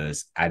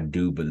because I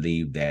do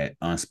believe that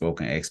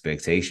unspoken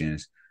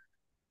expectations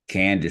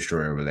can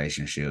destroy a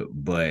relationship,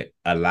 but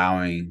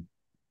allowing,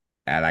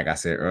 like I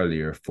said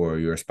earlier, for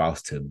your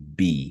spouse to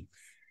be,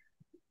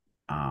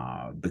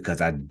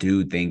 because I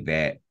do think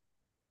that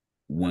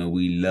when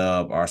we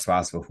love our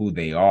spouse for who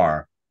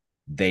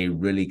they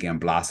really can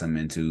blossom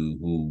into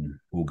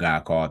who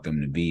God called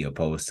them to be,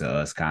 opposed to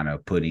us kind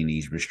of putting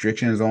these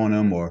restrictions on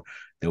them or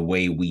the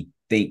way we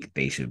think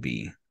they should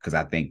be. Because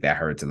I think that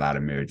hurts a lot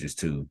of marriages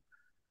too.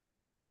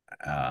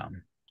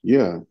 Um,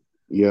 Yeah,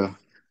 yeah.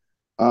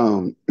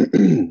 Um,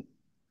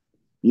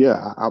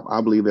 yeah,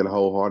 I believe that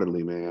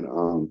wholeheartedly,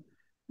 man.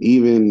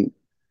 Even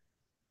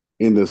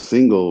in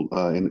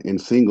the in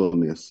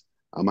singleness,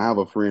 I have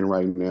a friend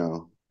right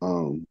now,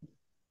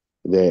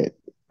 that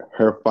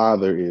her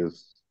father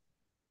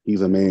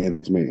he's a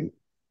man's man.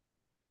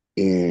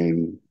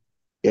 And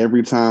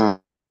every time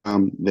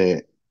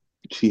that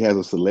she has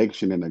a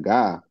selection in a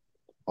guy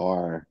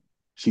or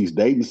she's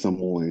dating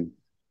someone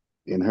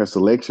in her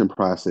selection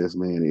process,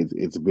 man,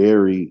 it's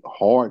very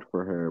hard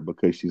for her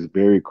because she's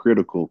very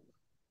critical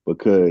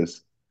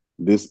because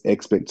this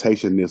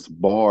expectation, this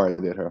bar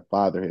that her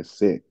father has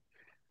set.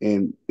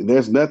 And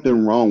there's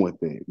nothing wrong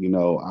with it.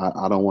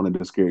 I don't want to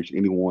discourage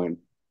anyone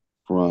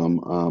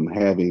from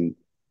having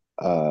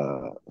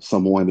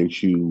someone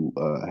that you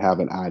have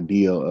an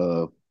ideal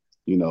of,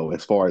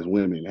 as far as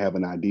women, have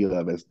an ideal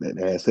of as that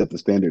has set the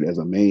standard as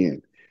a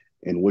man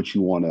and what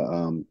you want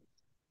to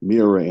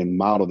mirror and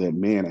model that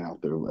man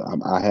out there.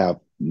 I have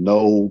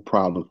no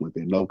problems with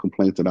it, no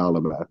complaints at all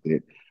about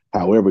it.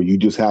 However, you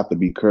just have to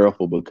be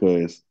careful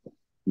because,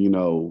 you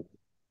know,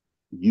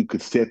 you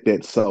could set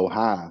that so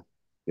high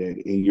that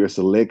in your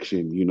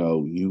selection,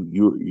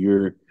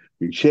 you're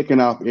checking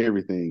off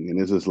everything, and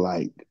it's just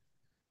like,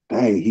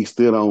 dang, he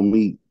still don't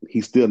meet,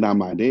 he's still not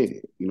my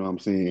dad. You know what I'm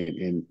saying?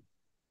 And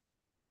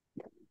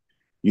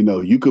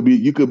you could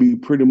be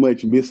pretty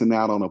much missing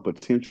out on a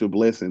potential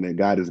blessing that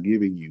God is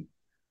giving you,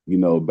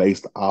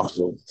 based off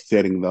of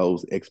setting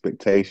those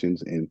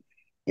expectations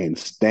and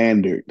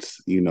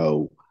standards,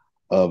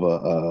 of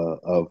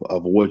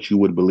what you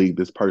would believe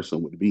this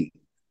person would be,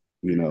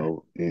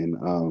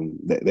 and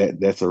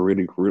that's a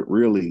really,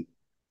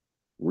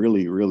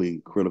 really,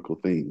 really critical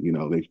thing,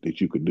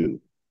 that you could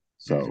do.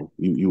 So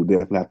you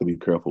definitely have to be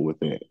careful with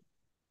that.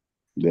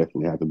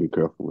 Definitely have to be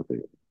careful with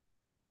it.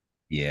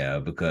 Yeah,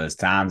 because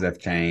times have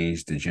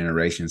changed, the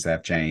generations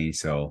have changed.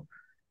 So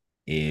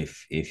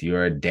if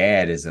your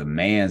dad is a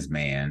man's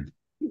man,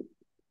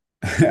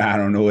 I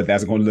don't know what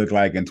that's going to look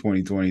like in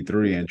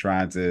 2023 and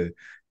trying to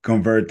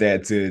convert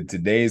that to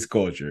today's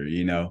culture,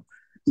 you know?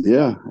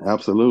 Yeah,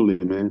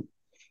 absolutely, man.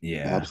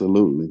 Yeah.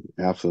 Absolutely,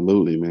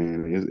 absolutely,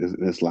 man.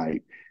 It's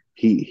like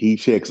he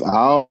checks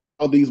all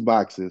these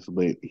boxes,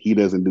 but he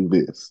doesn't do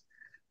this,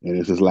 and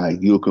it's just like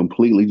you'll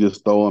completely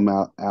just throw him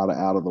out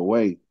of the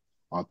way,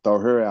 or throw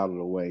her out of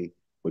the way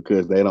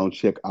because they don't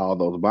check all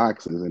those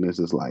boxes, and it's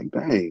just like,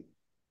 dang,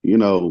 you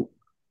know,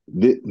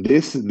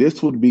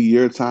 this would be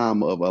your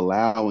time of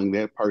allowing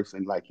that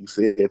person, like you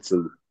said,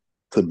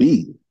 to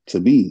be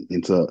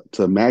and to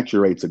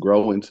maturate, to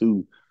grow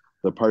into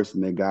the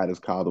person that God has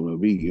called them to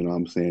be. You know what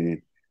I'm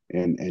saying?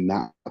 And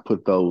not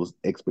put those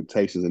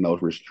expectations and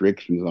those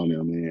restrictions on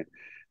them, man.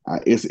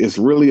 It's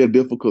really a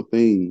difficult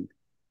thing,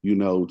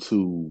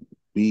 to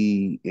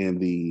be in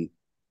the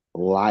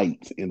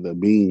light in the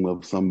beam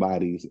of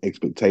somebody's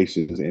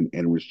expectations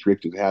and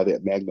restrictions, have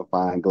that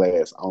magnifying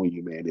glass on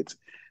you, man.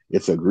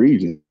 It's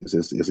egregious.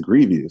 It's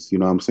grievous, you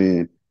know what I'm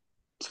saying?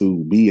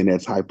 To be in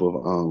that type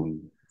of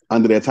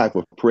under that type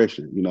of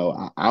pressure.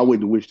 I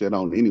wouldn't wish that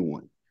on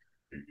anyone,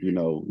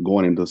 Mhm.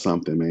 going into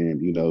something, man.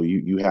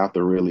 You have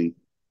to really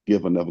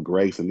give enough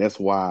grace. And that's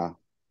why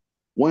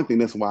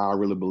I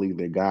really believe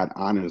that God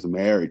honors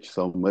marriage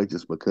so much,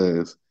 is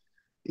because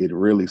it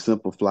really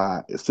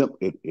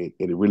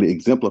it really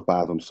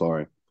exemplifies, I'm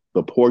sorry,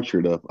 the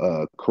portrait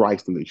of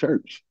Christ in the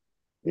church.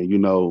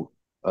 And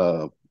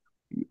uh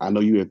I know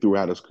you had threw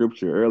out a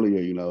scripture earlier,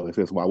 it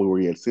says while we were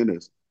yet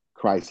sinners,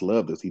 Christ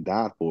loved us, he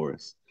died for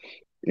us.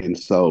 And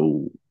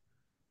so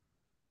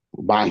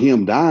by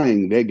him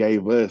dying, that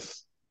gave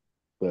us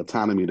the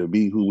autonomy to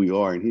be who we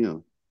are in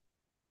him.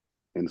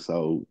 And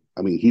so,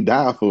 I mean, he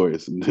died for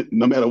us.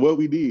 No matter what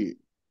we did,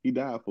 he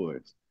died for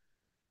us.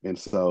 And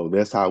so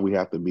that's how we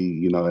have to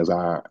be,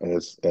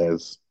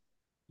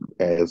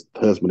 as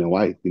husband and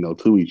wife,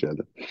 to each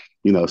other,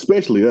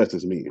 especially us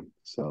as men.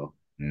 So,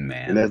 and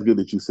Man. that's good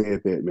that you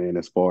said that, man,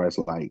 as far as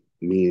like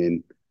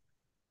men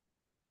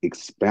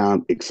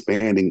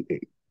expanding,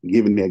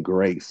 giving that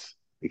grace,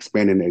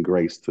 expanding that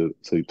grace to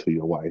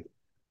your wife.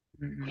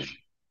 Mhm.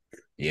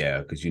 Yeah,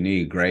 because you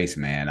need grace,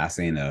 man. I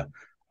seen a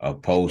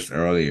post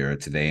earlier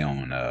today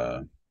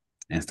on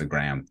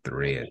Instagram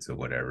threads or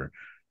whatever,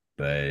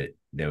 but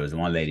there was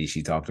one lady,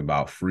 she talked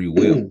about free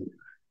will.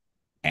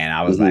 And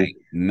I was Hmm. like,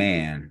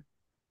 man,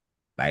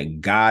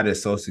 like God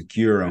is so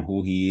secure in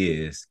who he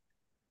is.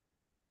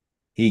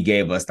 He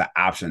gave us the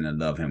option to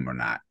love him or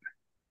not.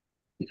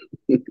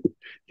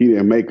 He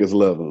didn't make us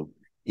love him.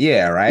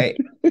 Yeah, right.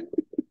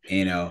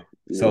 You know,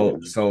 Yeah,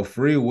 so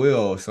free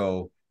will,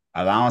 so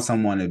allowing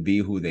someone to be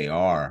who they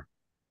are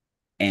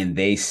and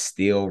they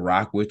still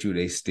rock with you,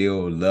 they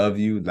still love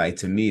you. Like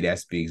to me, that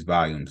speaks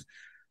volumes.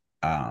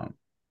 Um,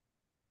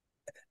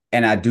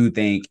 and I do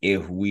think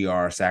if we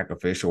are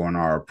sacrificial in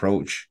our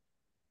approach,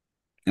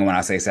 and when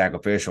I say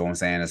sacrificial, I'm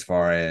saying as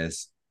far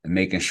as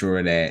making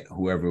sure that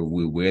whoever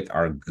we're with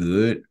are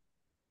good,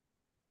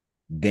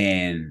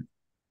 then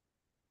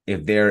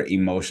if they're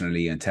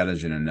emotionally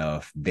intelligent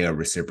enough, they'll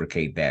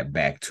reciprocate that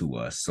back to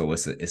us. So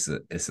it's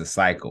a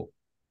cycle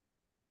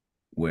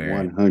where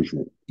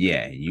 100.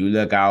 yeah, you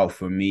look out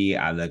for me,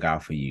 I look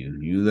out for you.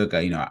 You look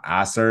at,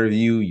 I serve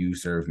you, you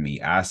serve me.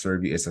 I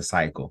serve you. It's a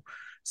cycle.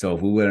 So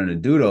if we're willing to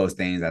do those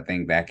things, I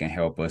think that can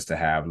help us to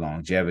have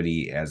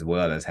longevity as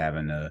well as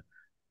having a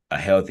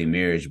healthy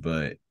marriage.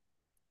 But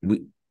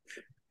we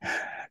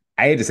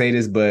I hate to say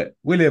this, but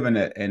we live in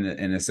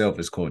a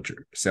selfish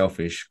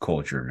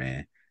culture,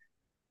 man.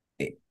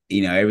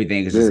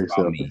 Everything is just Very about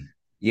selfish. me.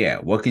 Yeah,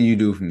 what can you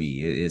do for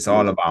me? It's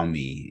all Yeah. about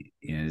me.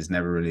 It's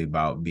never really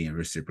about being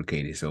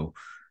reciprocated. So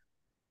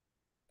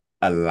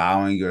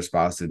allowing your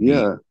spouse to be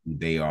Yeah. who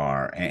they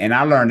are, and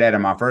I learned that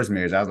in my first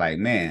marriage. I was like,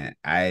 man,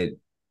 I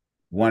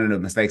one of the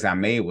mistakes I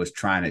made was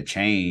trying to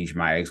change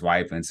my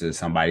ex-wife into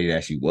somebody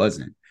that she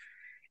wasn't,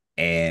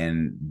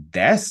 and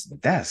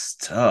that's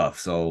tough.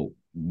 So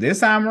this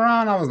time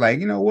around, I was like,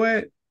 you know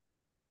what?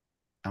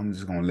 I'm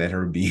just gonna let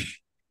her be.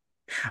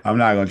 I'm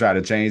not gonna try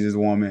to change this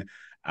woman.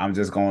 I'm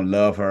just gonna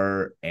love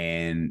her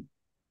and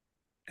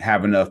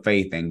have enough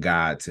faith in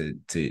God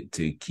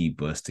to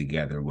keep us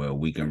together where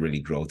we can really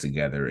grow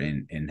together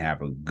and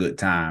have a good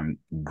time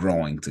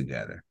growing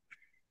together.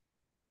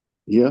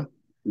 Yeah.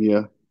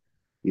 Yeah.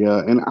 Yeah.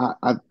 And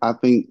I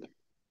think,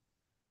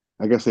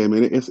 like I said,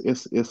 man,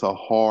 it's a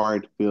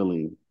hard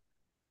feeling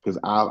because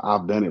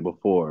I've done it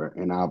before,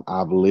 and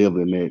I've lived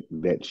in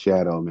that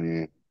shadow,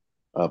 man,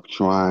 of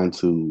trying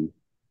to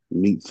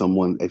meet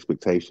someone's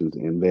expectations,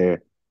 and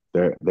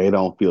they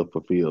don't feel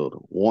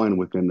fulfilled, one,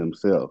 within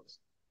themselves.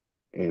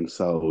 And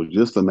so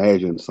just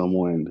imagine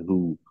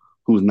someone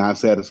who's not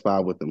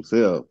satisfied with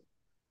themselves,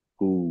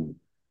 who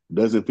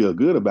doesn't feel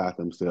good about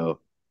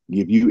themselves,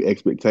 give you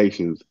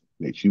expectations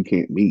that you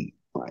can't meet.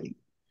 Like,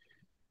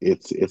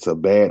 it's a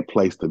bad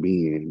place to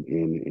be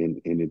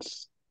in, and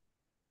it's,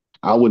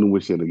 I wouldn't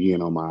wish it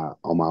again on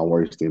my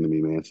worst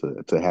enemy, man,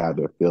 to have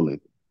that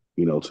feeling,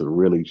 to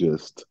really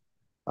just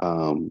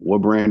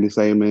what Brandy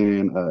say,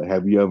 man,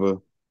 have you ever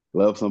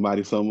loved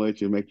somebody so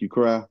much it make you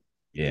cry?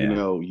 Yeah.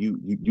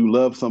 You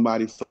love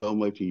somebody so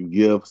much and you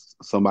give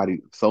somebody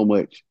so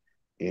much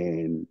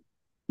and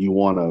you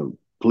want to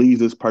please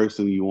this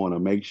person, you want to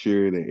make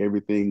sure that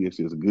everything is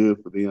just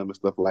good for them and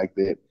stuff like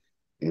that.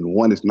 And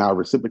one is not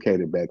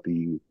reciprocated back to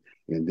you.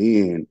 And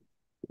then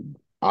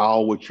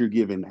all what you're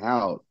giving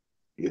out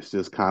is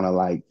just kind of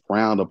like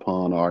frowned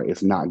upon or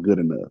it's not good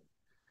enough.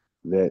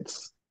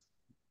 That's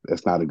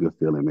that's not a good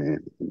feeling,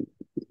 man.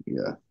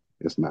 Yeah,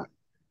 it's not.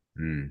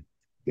 Mm.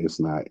 It's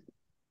not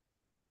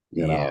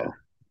at Yeah. all.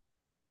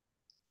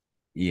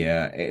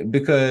 Yeah.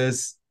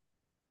 Because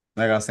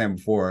like I was saying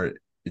before,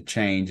 the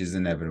change is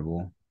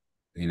inevitable.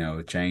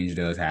 Change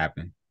does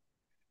happen.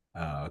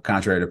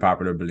 Contrary to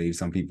popular belief,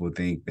 some people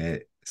think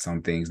that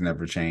some things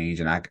never change,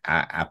 and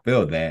I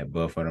feel that,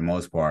 but for the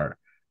most part,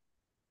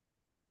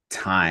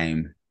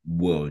 time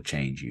will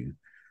change you.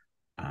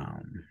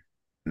 Um,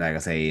 like I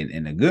say,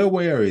 in a good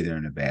way or either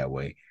in a bad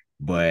way.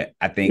 But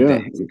I think the Yeah,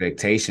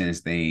 expectations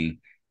thing.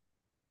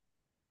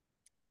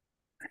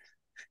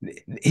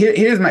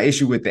 Here's my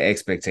issue with the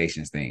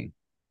expectations thing,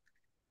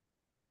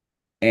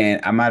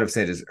 and I might have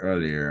said this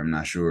earlier. I'm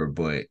not sure,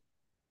 but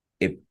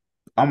it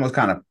almost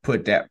kind of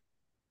put that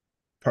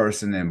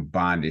person in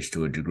bondage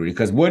to a degree.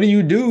 Because what do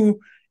you do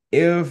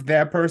if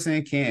that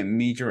person can't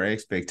meet your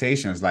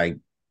expectations? Like,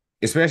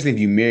 especially if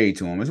you married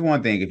to them. It's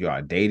one thing if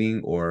y'all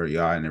dating or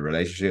y'all in a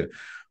relationship,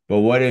 but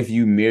what if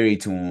you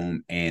married to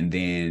them and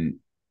then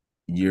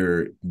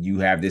you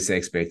have this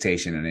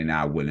expectation and they're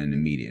not willing to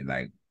meet it?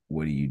 Like,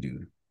 what do you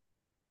do?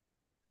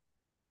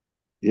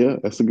 yeah,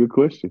 that's a good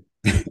question.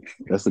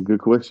 That's a good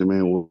question,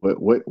 man.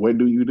 What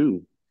do you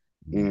do?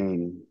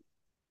 And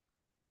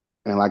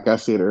and like I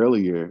said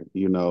earlier,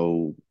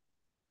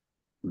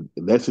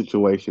 that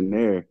situation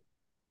there,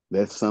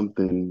 that's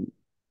something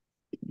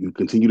you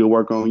continue to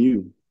work on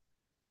you.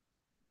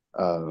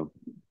 Uh,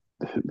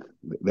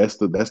 that's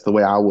the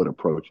way I would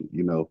approach it.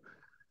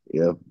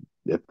 If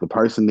if the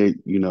person that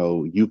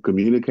you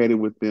communicated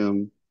with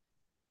them,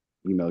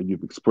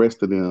 you've expressed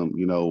to them,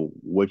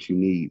 what you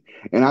need.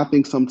 And I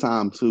think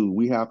sometimes too,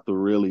 we have to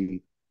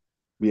really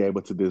be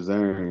able to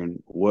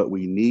discern what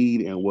we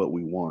need and what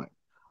we want.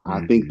 I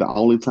think Mm-hmm. the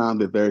only time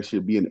that there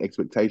should be an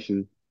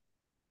expectation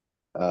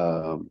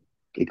um,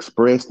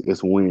 expressed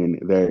is when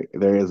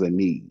there is a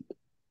need.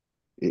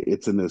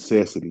 It's a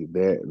necessity.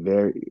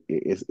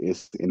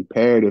 It's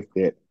imperative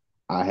that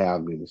I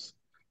have this.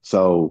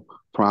 So,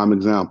 prime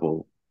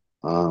example,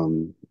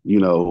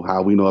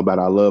 how we know about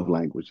our love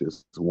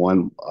languages.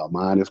 One,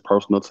 mine is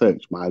personal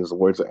touch. Mine is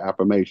words of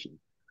affirmation.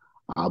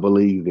 I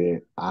believe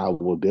that I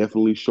will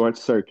definitely short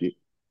circuit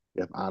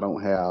if I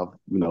don't have,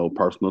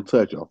 personal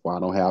touch or if I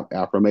don't have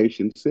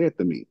affirmation said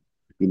to me,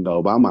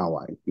 by my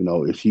wife.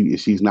 If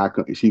she's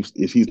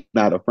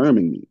not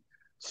affirming me.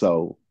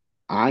 So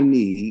I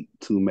need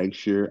to make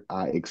sure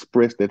I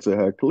express that to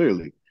her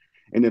clearly.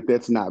 And if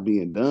that's not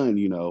being done,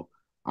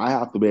 I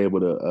have to be able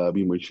to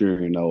be mature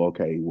and know,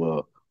 okay,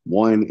 well,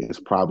 one is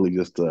probably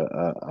just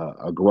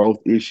a growth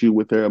issue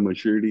with her, a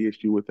maturity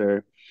issue with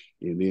her.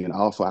 And then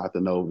also I have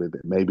to know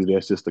that maybe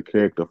that's just a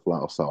character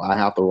flaw. So I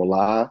have to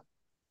rely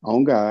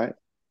on God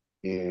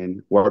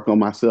and work on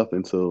myself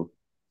until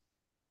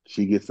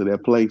she gets to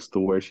that place to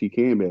where she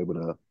can be able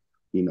to,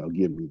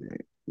 give me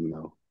that.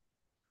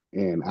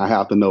 And I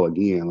have to know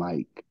again,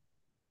 like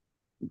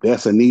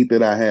that's a need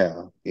that I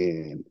have.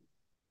 And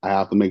I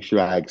have to make sure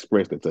I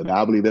express it. So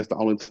I believe that's the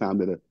only time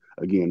that,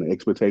 again, the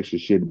expectation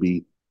should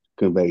be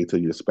conveyed to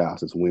your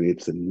spouse is when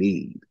it's a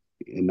need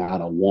and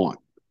not a want.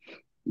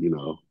 You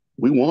know,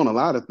 we want a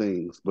lot of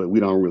things, but we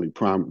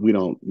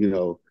don't,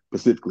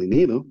 specifically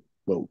need them,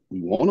 but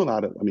we want a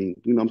lot of, I mean,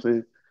 you know what I'm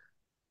saying?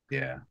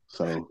 Yeah.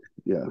 So,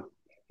 yeah,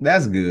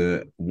 That's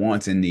good.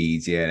 Wants and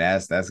needs. Yeah,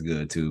 that's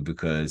good too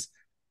because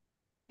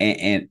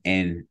and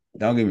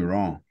don't get me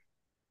wrong,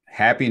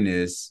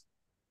 happiness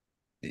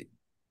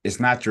it's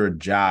not your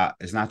job,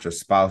 it's not your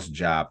spouse's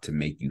job to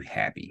make you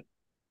happy,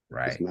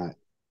 it's right? not.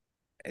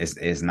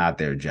 It's not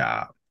their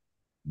job.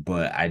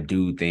 But I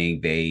do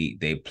think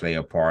they play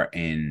a part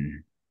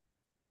in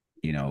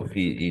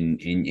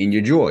in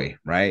your joy,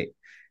 right?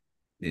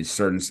 In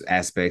certain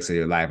aspects of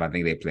your life, I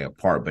think they play a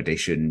part, but they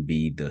shouldn't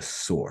be the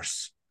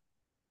source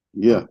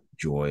of Yeah,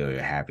 joy or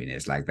your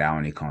happiness. Like that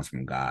only comes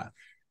from God.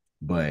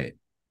 But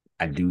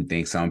I do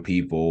think some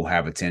people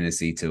have a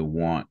tendency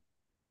to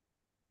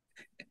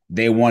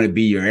they want to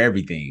be your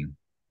everything,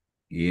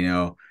 you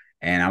know?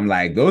 And I'm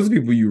like, those are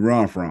people you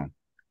run from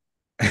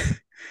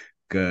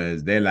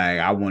because they're like,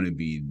 I want to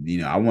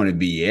be, I want to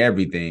be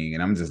everything.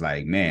 And I'm just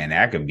like, man,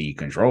 that could be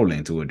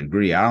controlling to a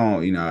degree. I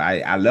don't,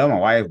 I love my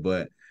wife,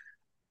 but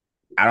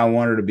I don't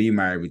want her to be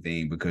my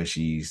everything because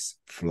she's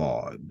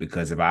flawed.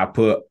 Because if I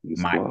put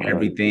it's my flawed, right?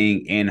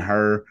 everything in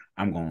her,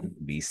 I'm going to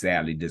be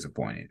sadly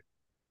disappointed.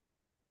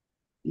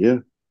 Yeah.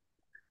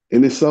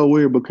 And it's so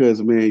weird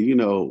because, man,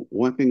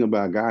 one thing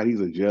about God,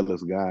 he's a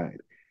jealous God.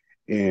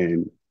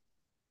 And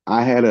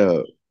I had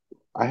a,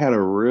 I had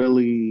a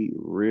really,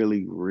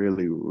 really,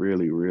 really,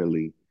 really,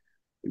 really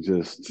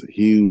just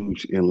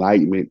huge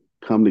enlightenment,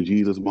 come to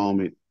Jesus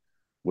moment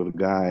with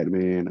God,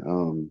 man.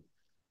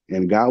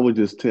 And God was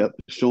just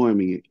showing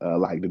me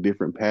like the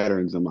different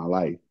patterns in my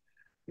life.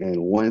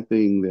 And one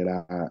thing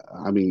that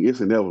I mean,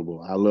 it's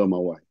inevitable. I love my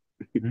wife.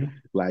 Mhm.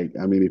 Like,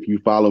 I mean, if you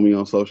follow me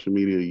on social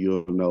media,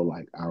 you'll know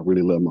like I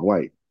really love my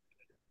wife.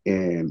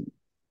 And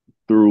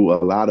through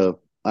a lot of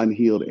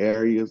unhealed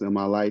areas in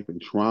my life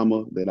and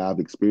trauma that I've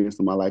experienced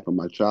in my life in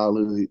my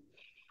childhood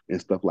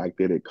and stuff like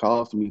that, it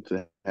caused me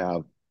to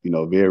have,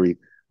 very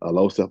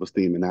low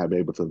self-esteem and not be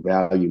able to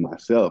value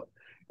myself.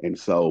 And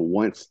so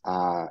once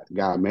I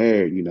got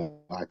married,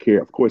 I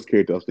of course,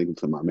 carried those things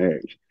into my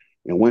marriage.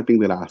 And one thing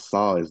that I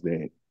saw is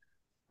that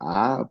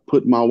I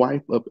put my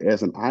wife up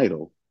as an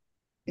idol.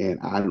 And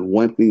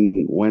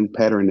one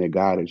pattern that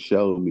God has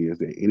showed me is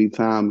that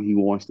anytime He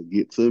wants to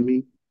get to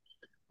me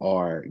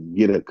or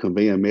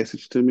convey a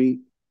message to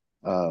me,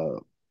 uh,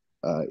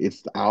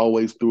 it's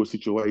always through a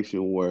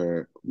situation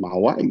where my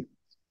wife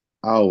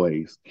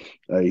always,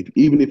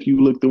 even if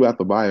you look throughout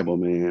the Bible,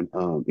 man,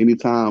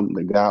 anytime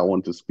that God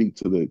wanted to speak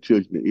to the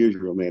children of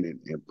Israel, man,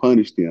 and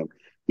punish them,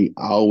 He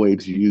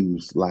always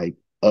used like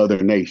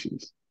other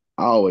nations,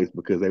 always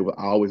because they were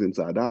always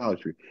into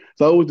idolatry.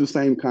 So it was the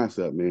same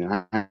concept,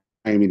 man. I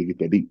ain't mean to get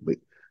that deep, but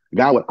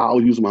God would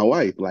always use my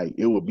wife. Like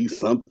it would be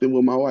something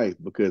with my wife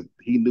because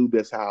He knew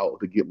that's how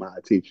to get my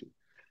attention.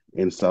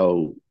 And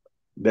so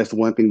that's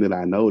one thing that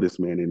I noticed,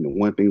 man. And the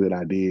one thing that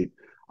I did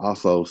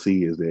also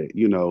see is that,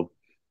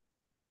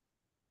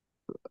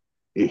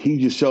 he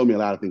just showed me a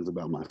lot of things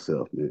about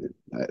myself, man.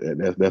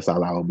 That's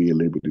all I'll be at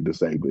liberty to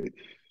say. But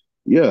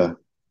yeah,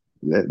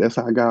 that's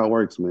how God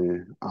works,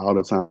 man, all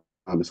the time.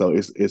 And so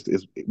it's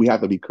we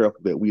have to be careful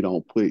that we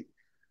don't put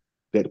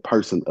that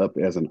person up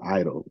as an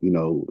idol.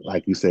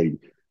 Like you say,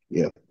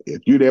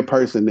 if you're that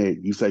person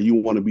that you say you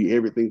want to be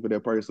everything for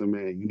that person,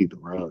 man, you need to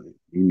run.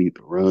 You need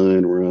to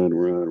run, run,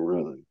 run,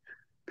 run,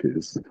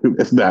 because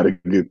that's not a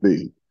good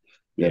thing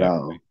at Yeah,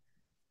 all.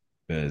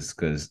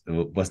 because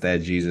what's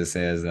that Jesus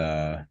says?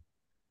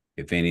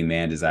 If any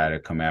man desire to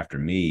come after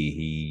me,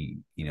 he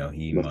Must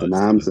must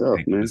deny himself,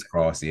 take up man. his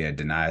cross, yeah,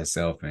 deny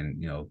himself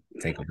and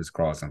take up his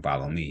cross and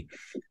follow me.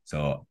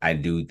 So I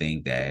do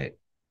think that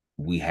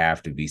we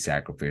have to be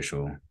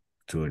sacrificial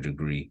to a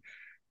degree.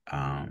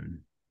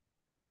 Um,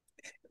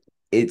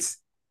 it's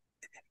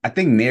I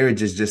think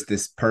marriage is just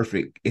this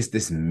perfect, it's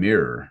this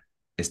mirror,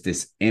 it's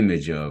this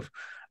image of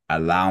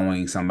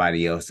allowing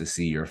somebody else to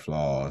see your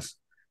flaws,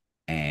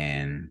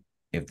 and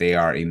if they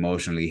are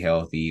emotionally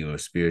healthy or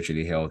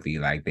spiritually healthy,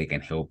 like they can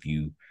help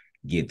you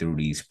get through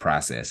these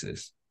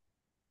processes,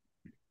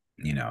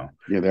 you know.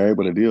 Yeah, they're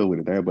able to deal with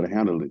it. They're able to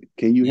handle it.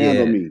 Can you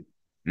handle Yeah. me?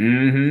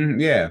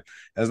 Yeah.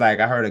 It's like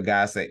I heard a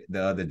guy say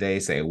the other day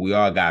say, we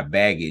all got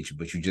baggage,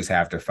 but you just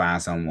have to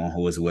find someone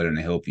who is willing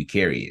to help you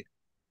carry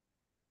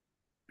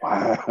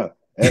Wow,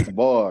 that's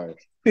bars,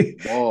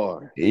 it.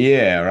 bars.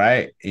 Yeah,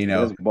 right.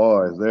 That's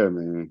bars there,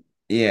 man.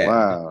 Yeah,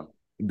 Wow.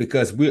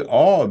 because we're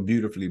all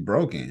beautifully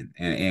broken.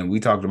 And we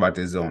talked about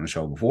this on the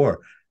show before.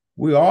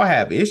 We all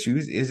have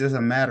issues. It's just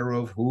a matter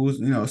of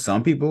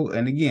some people,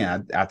 and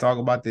again, I talk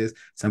about this.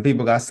 Some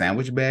people got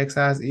sandwich bag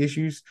size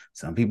issues.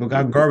 Some people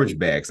got garbage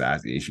bag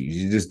size issues.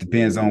 It just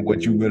depends on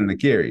what you're willing to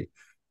carry.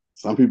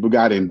 Some people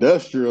got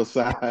industrial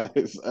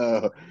size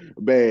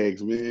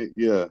bags, man.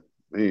 Yeah,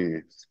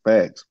 man.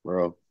 Facts,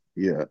 bro.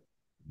 Yeah.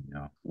 You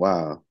know,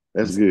 Wow.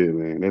 That's it's, good,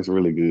 man. That's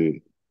really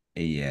good.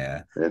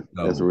 yeah. That's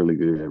So, really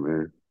good,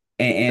 man.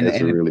 and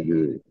That's and really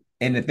good.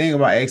 and the thing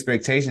about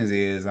expectations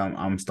is,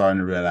 I'm starting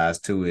to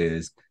realize too,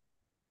 is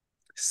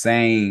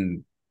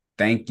saying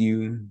thank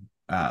you.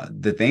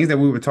 The things that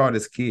we were taught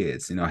as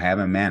kids,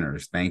 having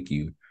manners, thank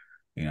you.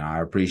 I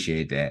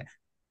appreciate that.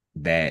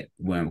 That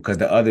when, because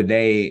the other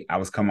day I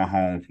was coming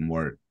home from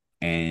work,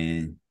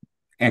 and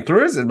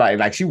Clarissa's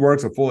like she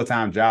works a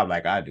full-time job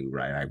like I do,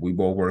 right? Like we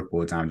both work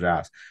full-time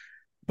jobs,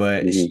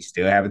 but she Hmm.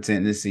 still have a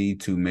tendency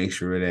to make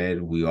sure that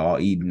we all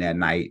eating that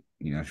night,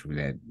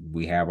 that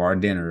we have our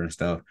dinner and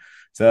stuff.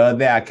 So the other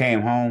day I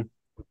came home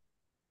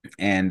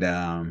and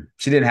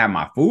she didn't have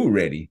my food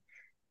ready.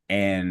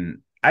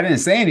 And I didn't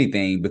say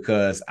anything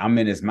because I'm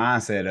in this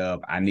mindset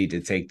of I need to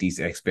take these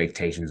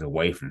expectations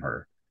away from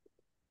her,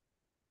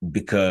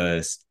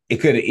 because it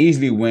could have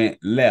easily went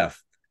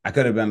left. I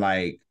could have been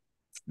like,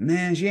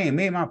 man, she ain't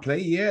made my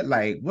plate yet.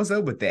 Like, what's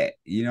up with that?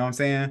 You know what I'm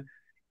saying?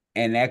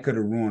 And that could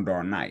have ruined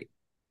our night.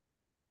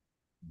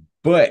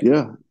 But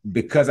Yeah.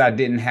 because I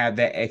didn't have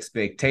that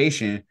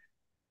expectation,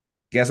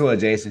 guess what,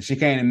 Jason? She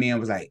came to me and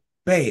was like,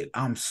 babe,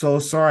 I'm so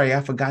sorry.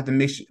 I forgot to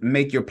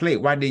make your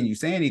plate. Why didn't you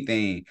say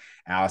anything?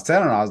 And I was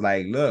telling her, I was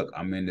like, look,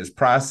 I'm in this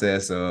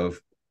process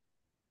of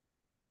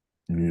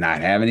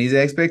not having these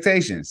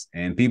expectations.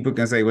 And people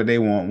can say what they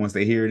want once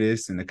they hear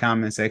this in the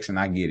comment section.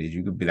 I get it.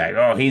 You could be like,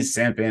 oh, he's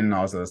simping and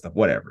all this other stuff,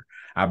 whatever.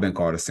 I've been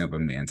called a simp a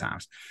million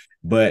times.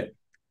 But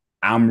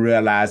I'm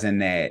realizing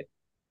that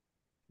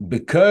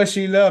because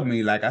she loved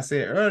me, like I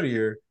said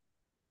earlier,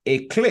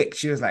 it clicked.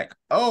 She was like,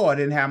 oh, I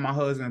didn't have my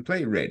husband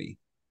plate ready.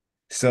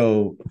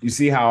 So you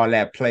see how all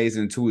that plays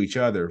into each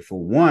other.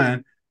 For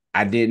one,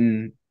 I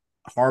didn't.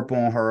 harp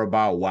on her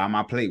about why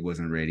my plate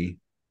wasn't ready.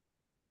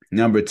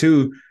 Number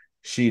two,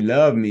 she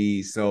loved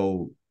me,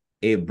 so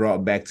it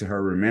brought back to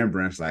her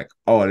remembrance, like,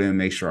 oh, I didn't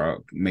make sure I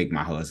make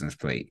my husband's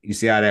plate. You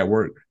see how that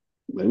worked?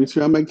 Let me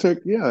try to make tech.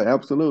 Yeah,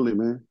 absolutely,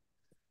 man.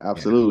 Yeah.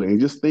 Absolutely. And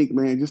just think,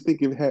 man, just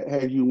think if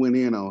had you went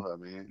in on her,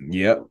 man.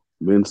 Yep.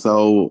 Been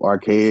so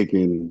archaic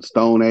and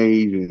stone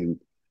age and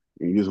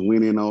just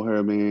went in on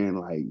her, man.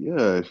 Like,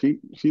 yeah,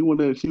 she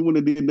wouldn't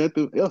have did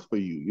nothing else for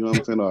you. You know what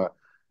I'm saying? Or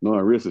knowing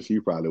Rissa, she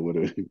probably would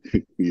have.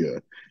 Yeah.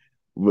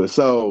 But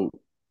so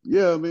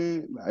yeah,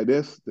 man, like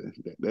that's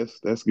good.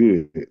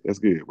 That's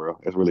good, bro.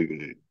 That's really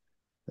good.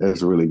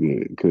 That's really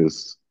good.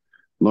 Because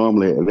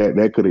normally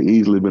that could have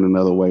easily been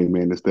another way,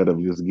 man, instead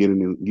of just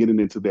getting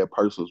into that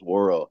person's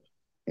world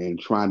and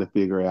trying to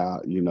figure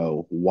out,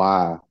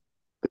 why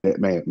that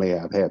may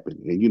have happened.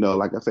 And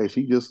like I said,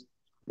 she just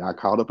got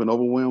caught up and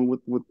overwhelmed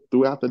with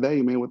throughout the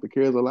day, man, with the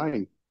cares of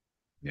life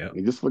Yep.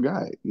 and just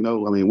forgot. I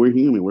mean, we're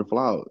human, we're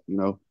flawed.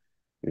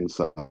 And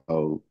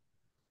so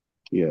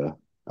yeah.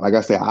 Like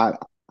I said,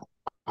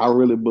 I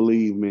really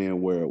believe,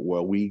 man, where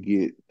we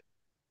get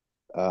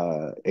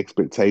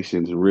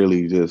expectations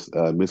really just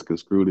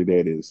misconstrued,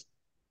 that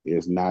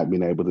is not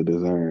being able to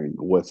discern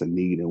what's a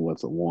need and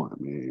what's a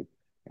want, man.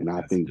 And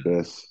I That's think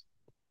good.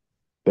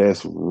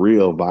 that's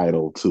real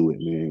vital to it,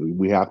 man.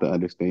 We have to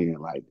understand,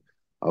 like,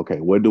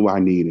 okay, what do I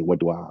need and what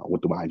do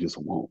I just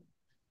want,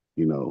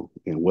 and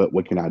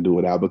what can I do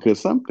without? Because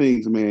some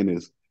things, man,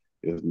 is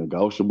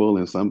negotiable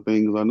and some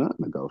things are not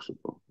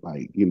negotiable.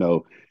 Like,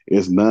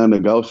 it's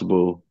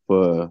non-negotiable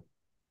for,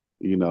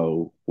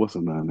 what's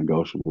a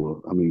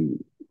non-negotiable? I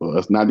mean, for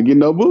us not to get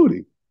no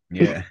booty.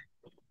 Yeah.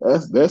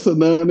 That's a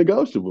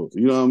non-negotiable.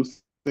 You know what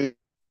I'm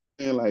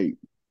saying? Like,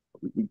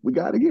 we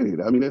got to get it.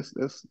 I mean, that's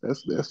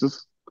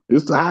just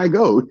it's how I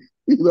go.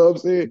 You know what I'm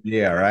saying?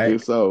 Yeah, And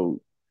right.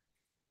 so,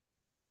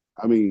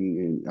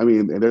 and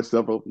there's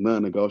several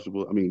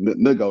non-negotiable. I mean,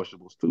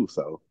 negotiables too.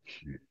 So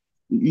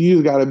you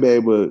just got to be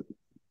able.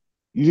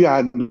 You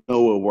got to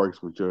know what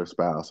works with your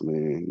spouse,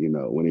 man.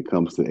 When it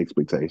comes to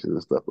expectations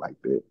and stuff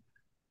like that.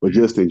 But Mm.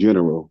 just in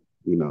general,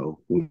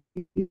 when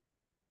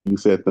you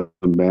set the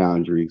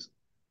boundaries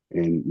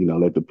and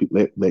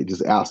let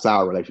just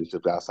outside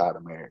relationships, outside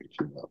of marriage,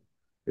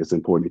 it's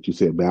important that you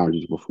set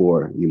boundaries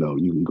before you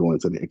can go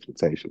into the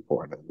expectation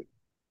part of it.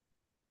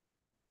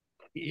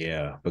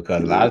 Yeah,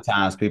 because a lot Yeah, of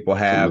times people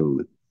have,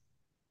 absolutely.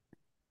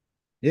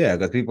 yeah,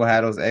 because people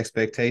have those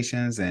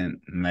expectations,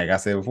 and like I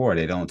said before,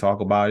 they don't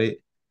talk about it.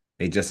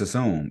 They just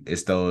assume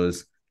it's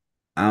those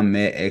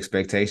unmet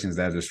expectations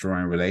that are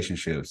destroying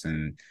relationships.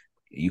 And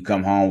you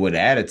come home with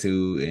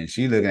attitude, and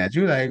she looking at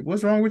you like,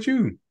 "What's wrong with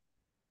you?"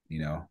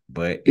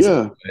 But it's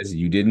Yeah, because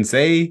you didn't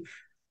say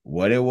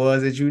what it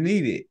was that you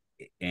needed.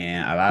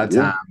 And a lot of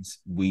yeah, times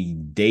we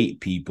date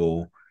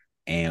people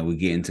and we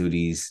get into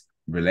these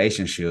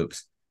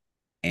relationships,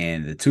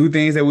 and the two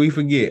things that we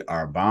forget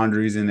are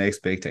boundaries and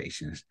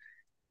expectations.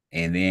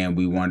 And then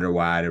we wonder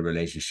why the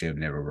relationship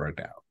never worked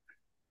out.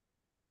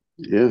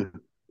 yeah.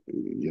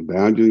 Your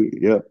boundary.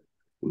 Yep.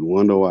 We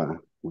wonder why.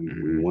 We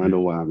Mm-hmm. wonder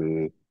why,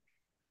 man.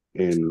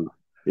 And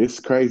it's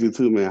crazy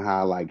too, man.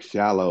 How like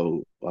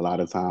shallow a lot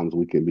of times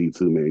we can be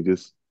too, man.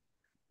 Just,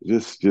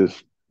 just,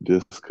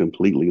 just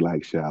completely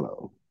like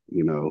shallow.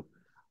 You know,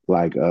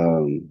 like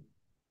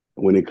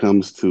when it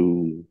comes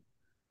to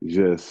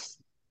just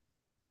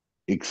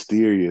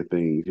exterior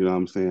things. You know what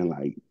I'm saying?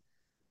 Like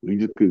we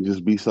just could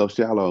just be so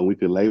shallow, and we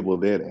could label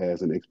that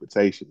as an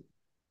expectation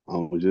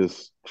on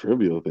just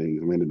trivial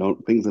things. I mean,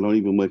 things that don't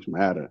even much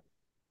matter,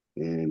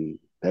 and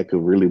that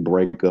could really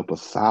break up a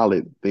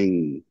solid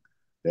thing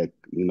that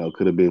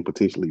could have been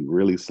potentially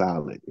really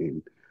solid,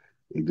 and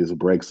it just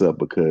breaks up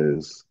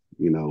because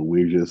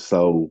we're just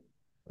so,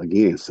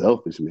 again,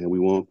 selfish, man. We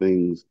want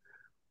things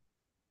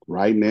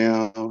right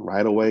now,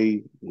 right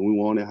away, when we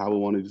want it, how we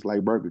want it, just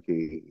like Burger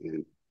King,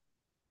 and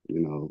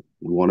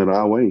we want it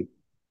our way.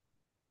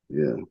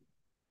 Yeah.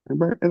 And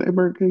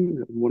Burger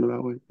King, we want it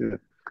our way. Yeah.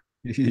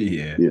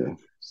 Yeah. Yeah.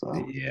 So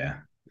Yeah.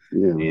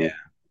 yeah, Yeah. man.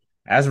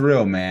 That's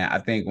real, man. I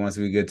think once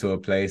we get to a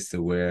place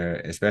to where,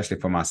 especially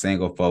for my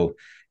single folk,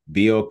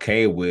 be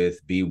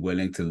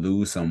willing to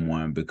lose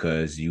someone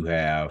because you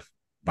have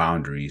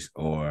boundaries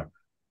or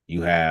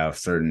you have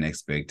certain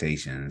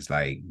expectations.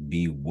 Like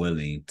be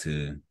willing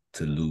to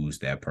lose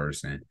that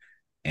person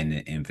in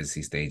the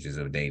infancy stages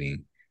of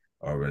dating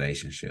or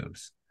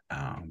relationships.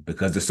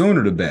 Because the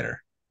sooner the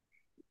better,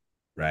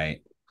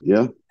 right?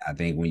 Yeah. I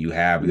think when you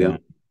have Yeah. them,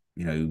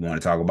 you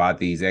want to talk about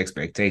these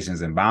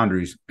expectations and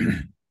boundaries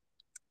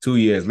 2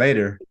 years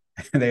later,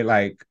 they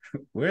like,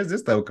 where's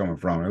this stuff coming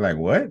from? They're like,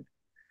 what?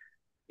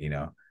 You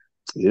know,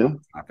 Yeah.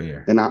 it's not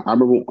fair. And I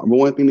remember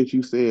one thing that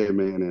you said,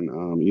 man,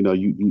 and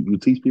you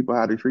teach people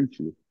how to treat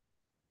you.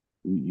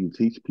 You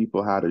teach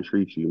people how to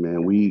treat you,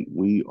 man.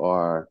 We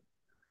are,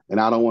 and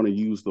I don't want to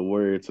use the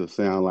word to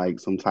sound like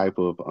some type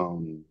of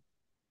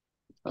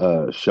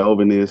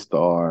chauvinist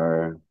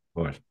or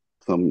Of course.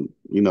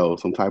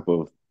 some type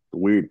of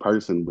weird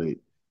person, but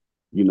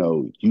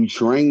you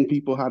train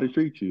people how to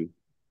treat you.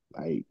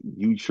 Like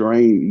you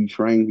train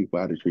people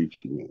how to treat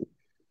you, man.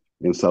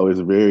 And so it's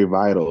very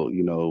vital,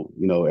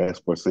 as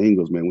for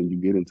singles, man, when you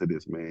get into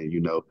this, man,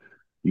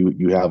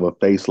 you have a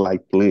face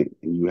like flint,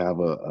 and you have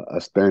a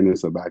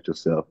sternness about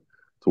yourself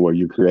to where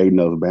you're creating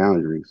those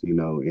boundaries,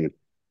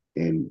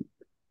 and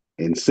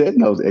and setting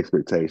those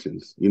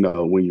expectations,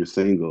 when you're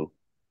single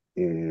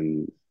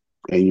and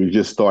you're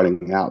just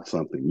starting out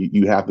something,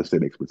 you have to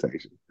set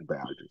expectations and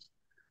boundaries.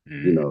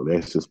 Mm,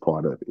 That's just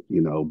part of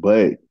it,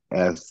 But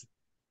as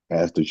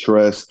the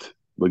trust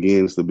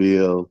begins to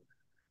build,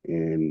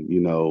 and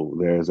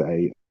there's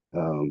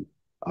um,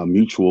 a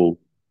mutual,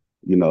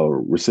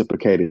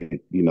 reciprocated,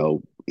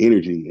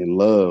 energy and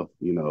love,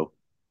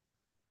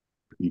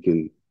 you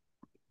can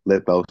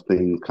let those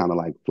things kind of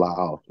like fly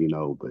off,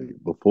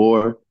 But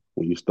before,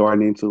 when you're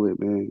starting into it,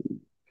 man, you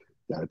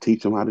gotta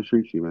teach them how to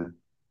treat you, man.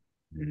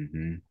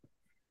 hmm.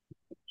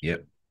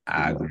 Yep,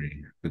 You I know,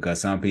 agree.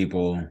 Because some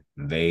people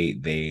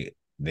they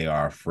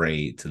are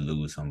afraid to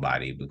lose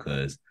somebody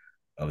because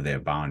of their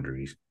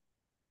boundaries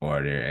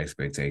or their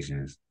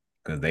expectations.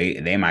 Because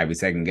they might be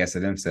second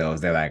guessing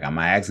themselves. They're like, "Am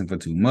I asking for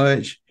too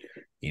much?"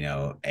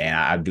 And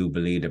I do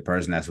believe the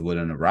person that's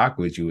willing to rock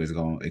with you is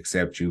going to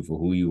accept you for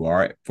who you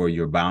are, for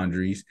your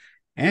boundaries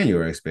and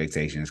your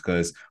expectations.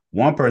 Because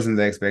one person's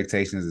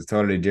expectations is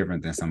totally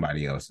different than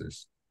somebody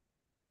else's.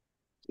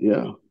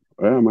 yeah,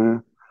 yeah,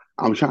 man.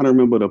 I'm trying to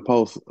remember the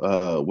post,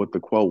 what the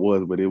quote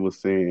was, but it was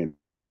saying,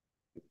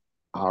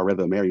 "I'd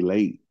rather marry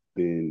late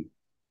than,"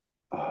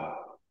 uh,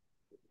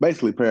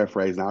 basically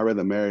paraphrasing, "I'd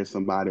rather marry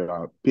somebody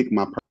or pick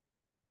my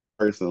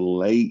person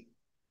late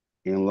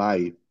in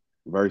life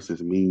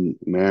versus me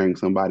marrying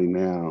somebody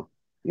now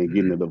and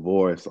getting a Mm-hmm.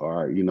 divorce,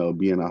 or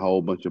being a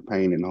whole bunch of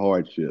pain and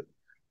hardship,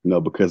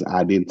 because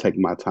I didn't take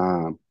my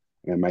time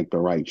and make the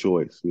right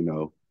choice,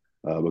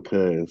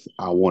 because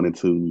I wanted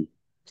to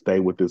stay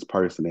with this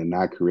person and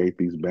not create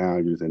these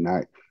boundaries and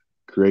not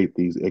create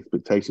these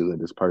expectations of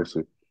this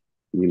person,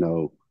 you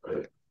know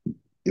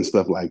and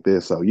stuff like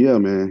this." So yeah,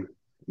 man.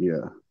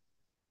 Yeah,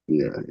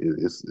 yeah,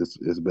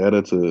 it's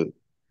better to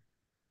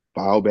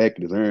fall back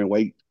and earn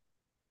weight,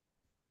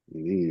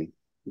 and then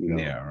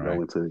Yeah, go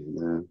right. into it,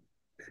 man.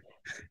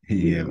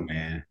 Yeah, Yeah.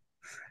 man.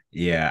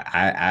 Yeah,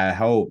 I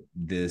hope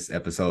this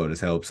episode has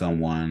helped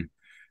someone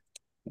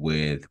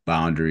with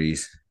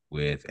boundaries,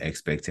 with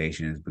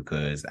expectations,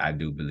 because I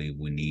do believe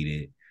we need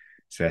it,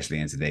 especially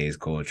in today's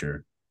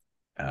culture.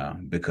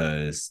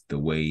 Because the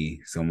way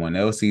someone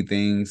else see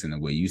things and the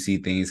way you see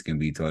things can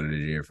be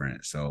totally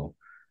different. So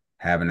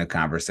having a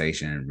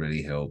conversation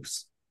really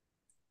helps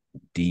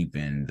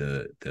deepen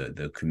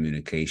the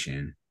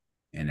communication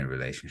in a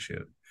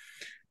relationship.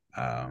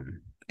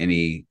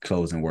 Any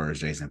closing words,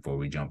 Jason, before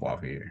we jump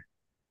off here?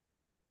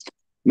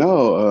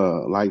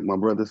 No, like my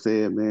brother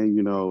said, man,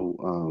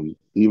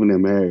 even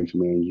in marriage,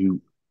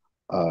 man,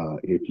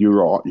 if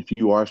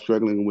you are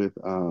struggling with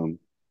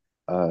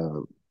uh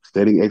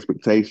setting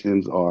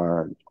expectations,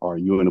 or are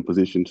you in a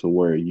position to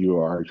where you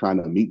are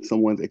trying to meet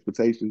someone's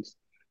expectations,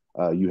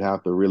 you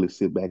have to really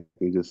sit back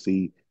and just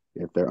see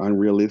if they're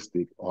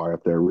unrealistic, or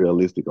if they're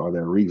realistic, or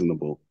they're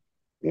reasonable,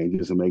 and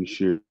just make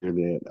sure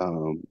that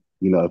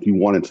if you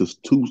wanted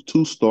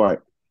to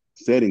start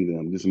setting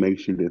them, just make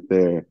sure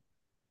that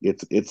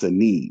it's a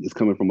need. It's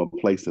coming from a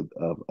place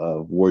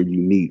of where you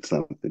need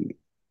something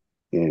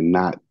and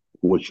not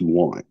what you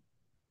want.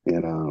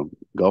 And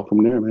go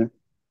from there, man.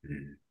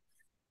 Mm,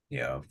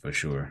 yeah, for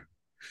sure.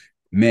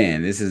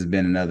 Man, this has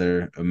been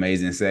another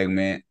amazing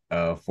segment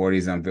of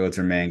 40s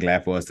Unfiltered, man.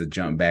 Glad for us to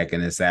jump back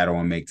in the saddle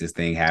and make this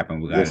thing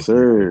happen. We got Yes, to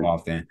do it more sir.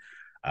 often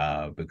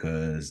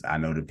because I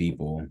know the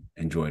people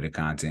enjoy the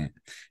content.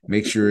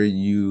 Make sure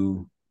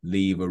you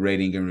leave a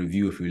rating and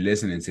review if you're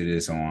listening to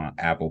this on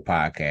Apple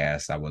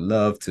Podcasts. I would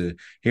love to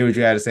hear what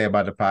you had to say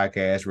about the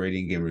podcast.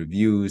 Rating and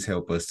reviews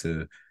help us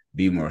to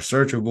be more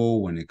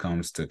searchable when it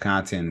comes to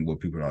content, what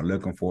people are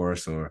looking for.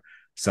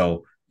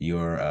 So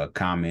your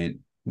comment,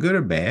 good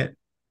or bad,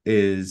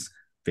 is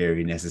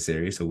very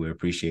necessary. So we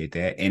appreciate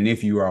that. And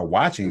if you are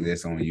watching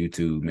this on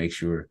YouTube, make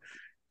sure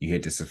you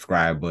hit the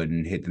subscribe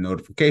button, hit the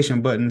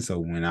notification button. So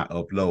when I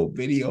upload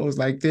videos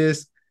like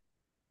this,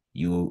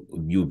 you'll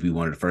be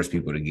one of the first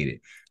people to get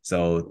it.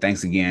 So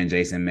thanks again,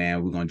 Jason,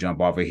 man. We're gonna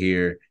jump off of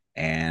here,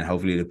 and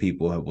hopefully the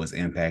people was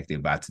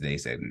impacted by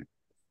today's segment.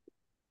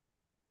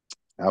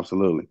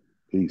 Absolutely.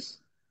 Peace.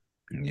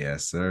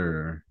 Yes,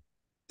 sir.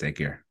 Take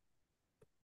care.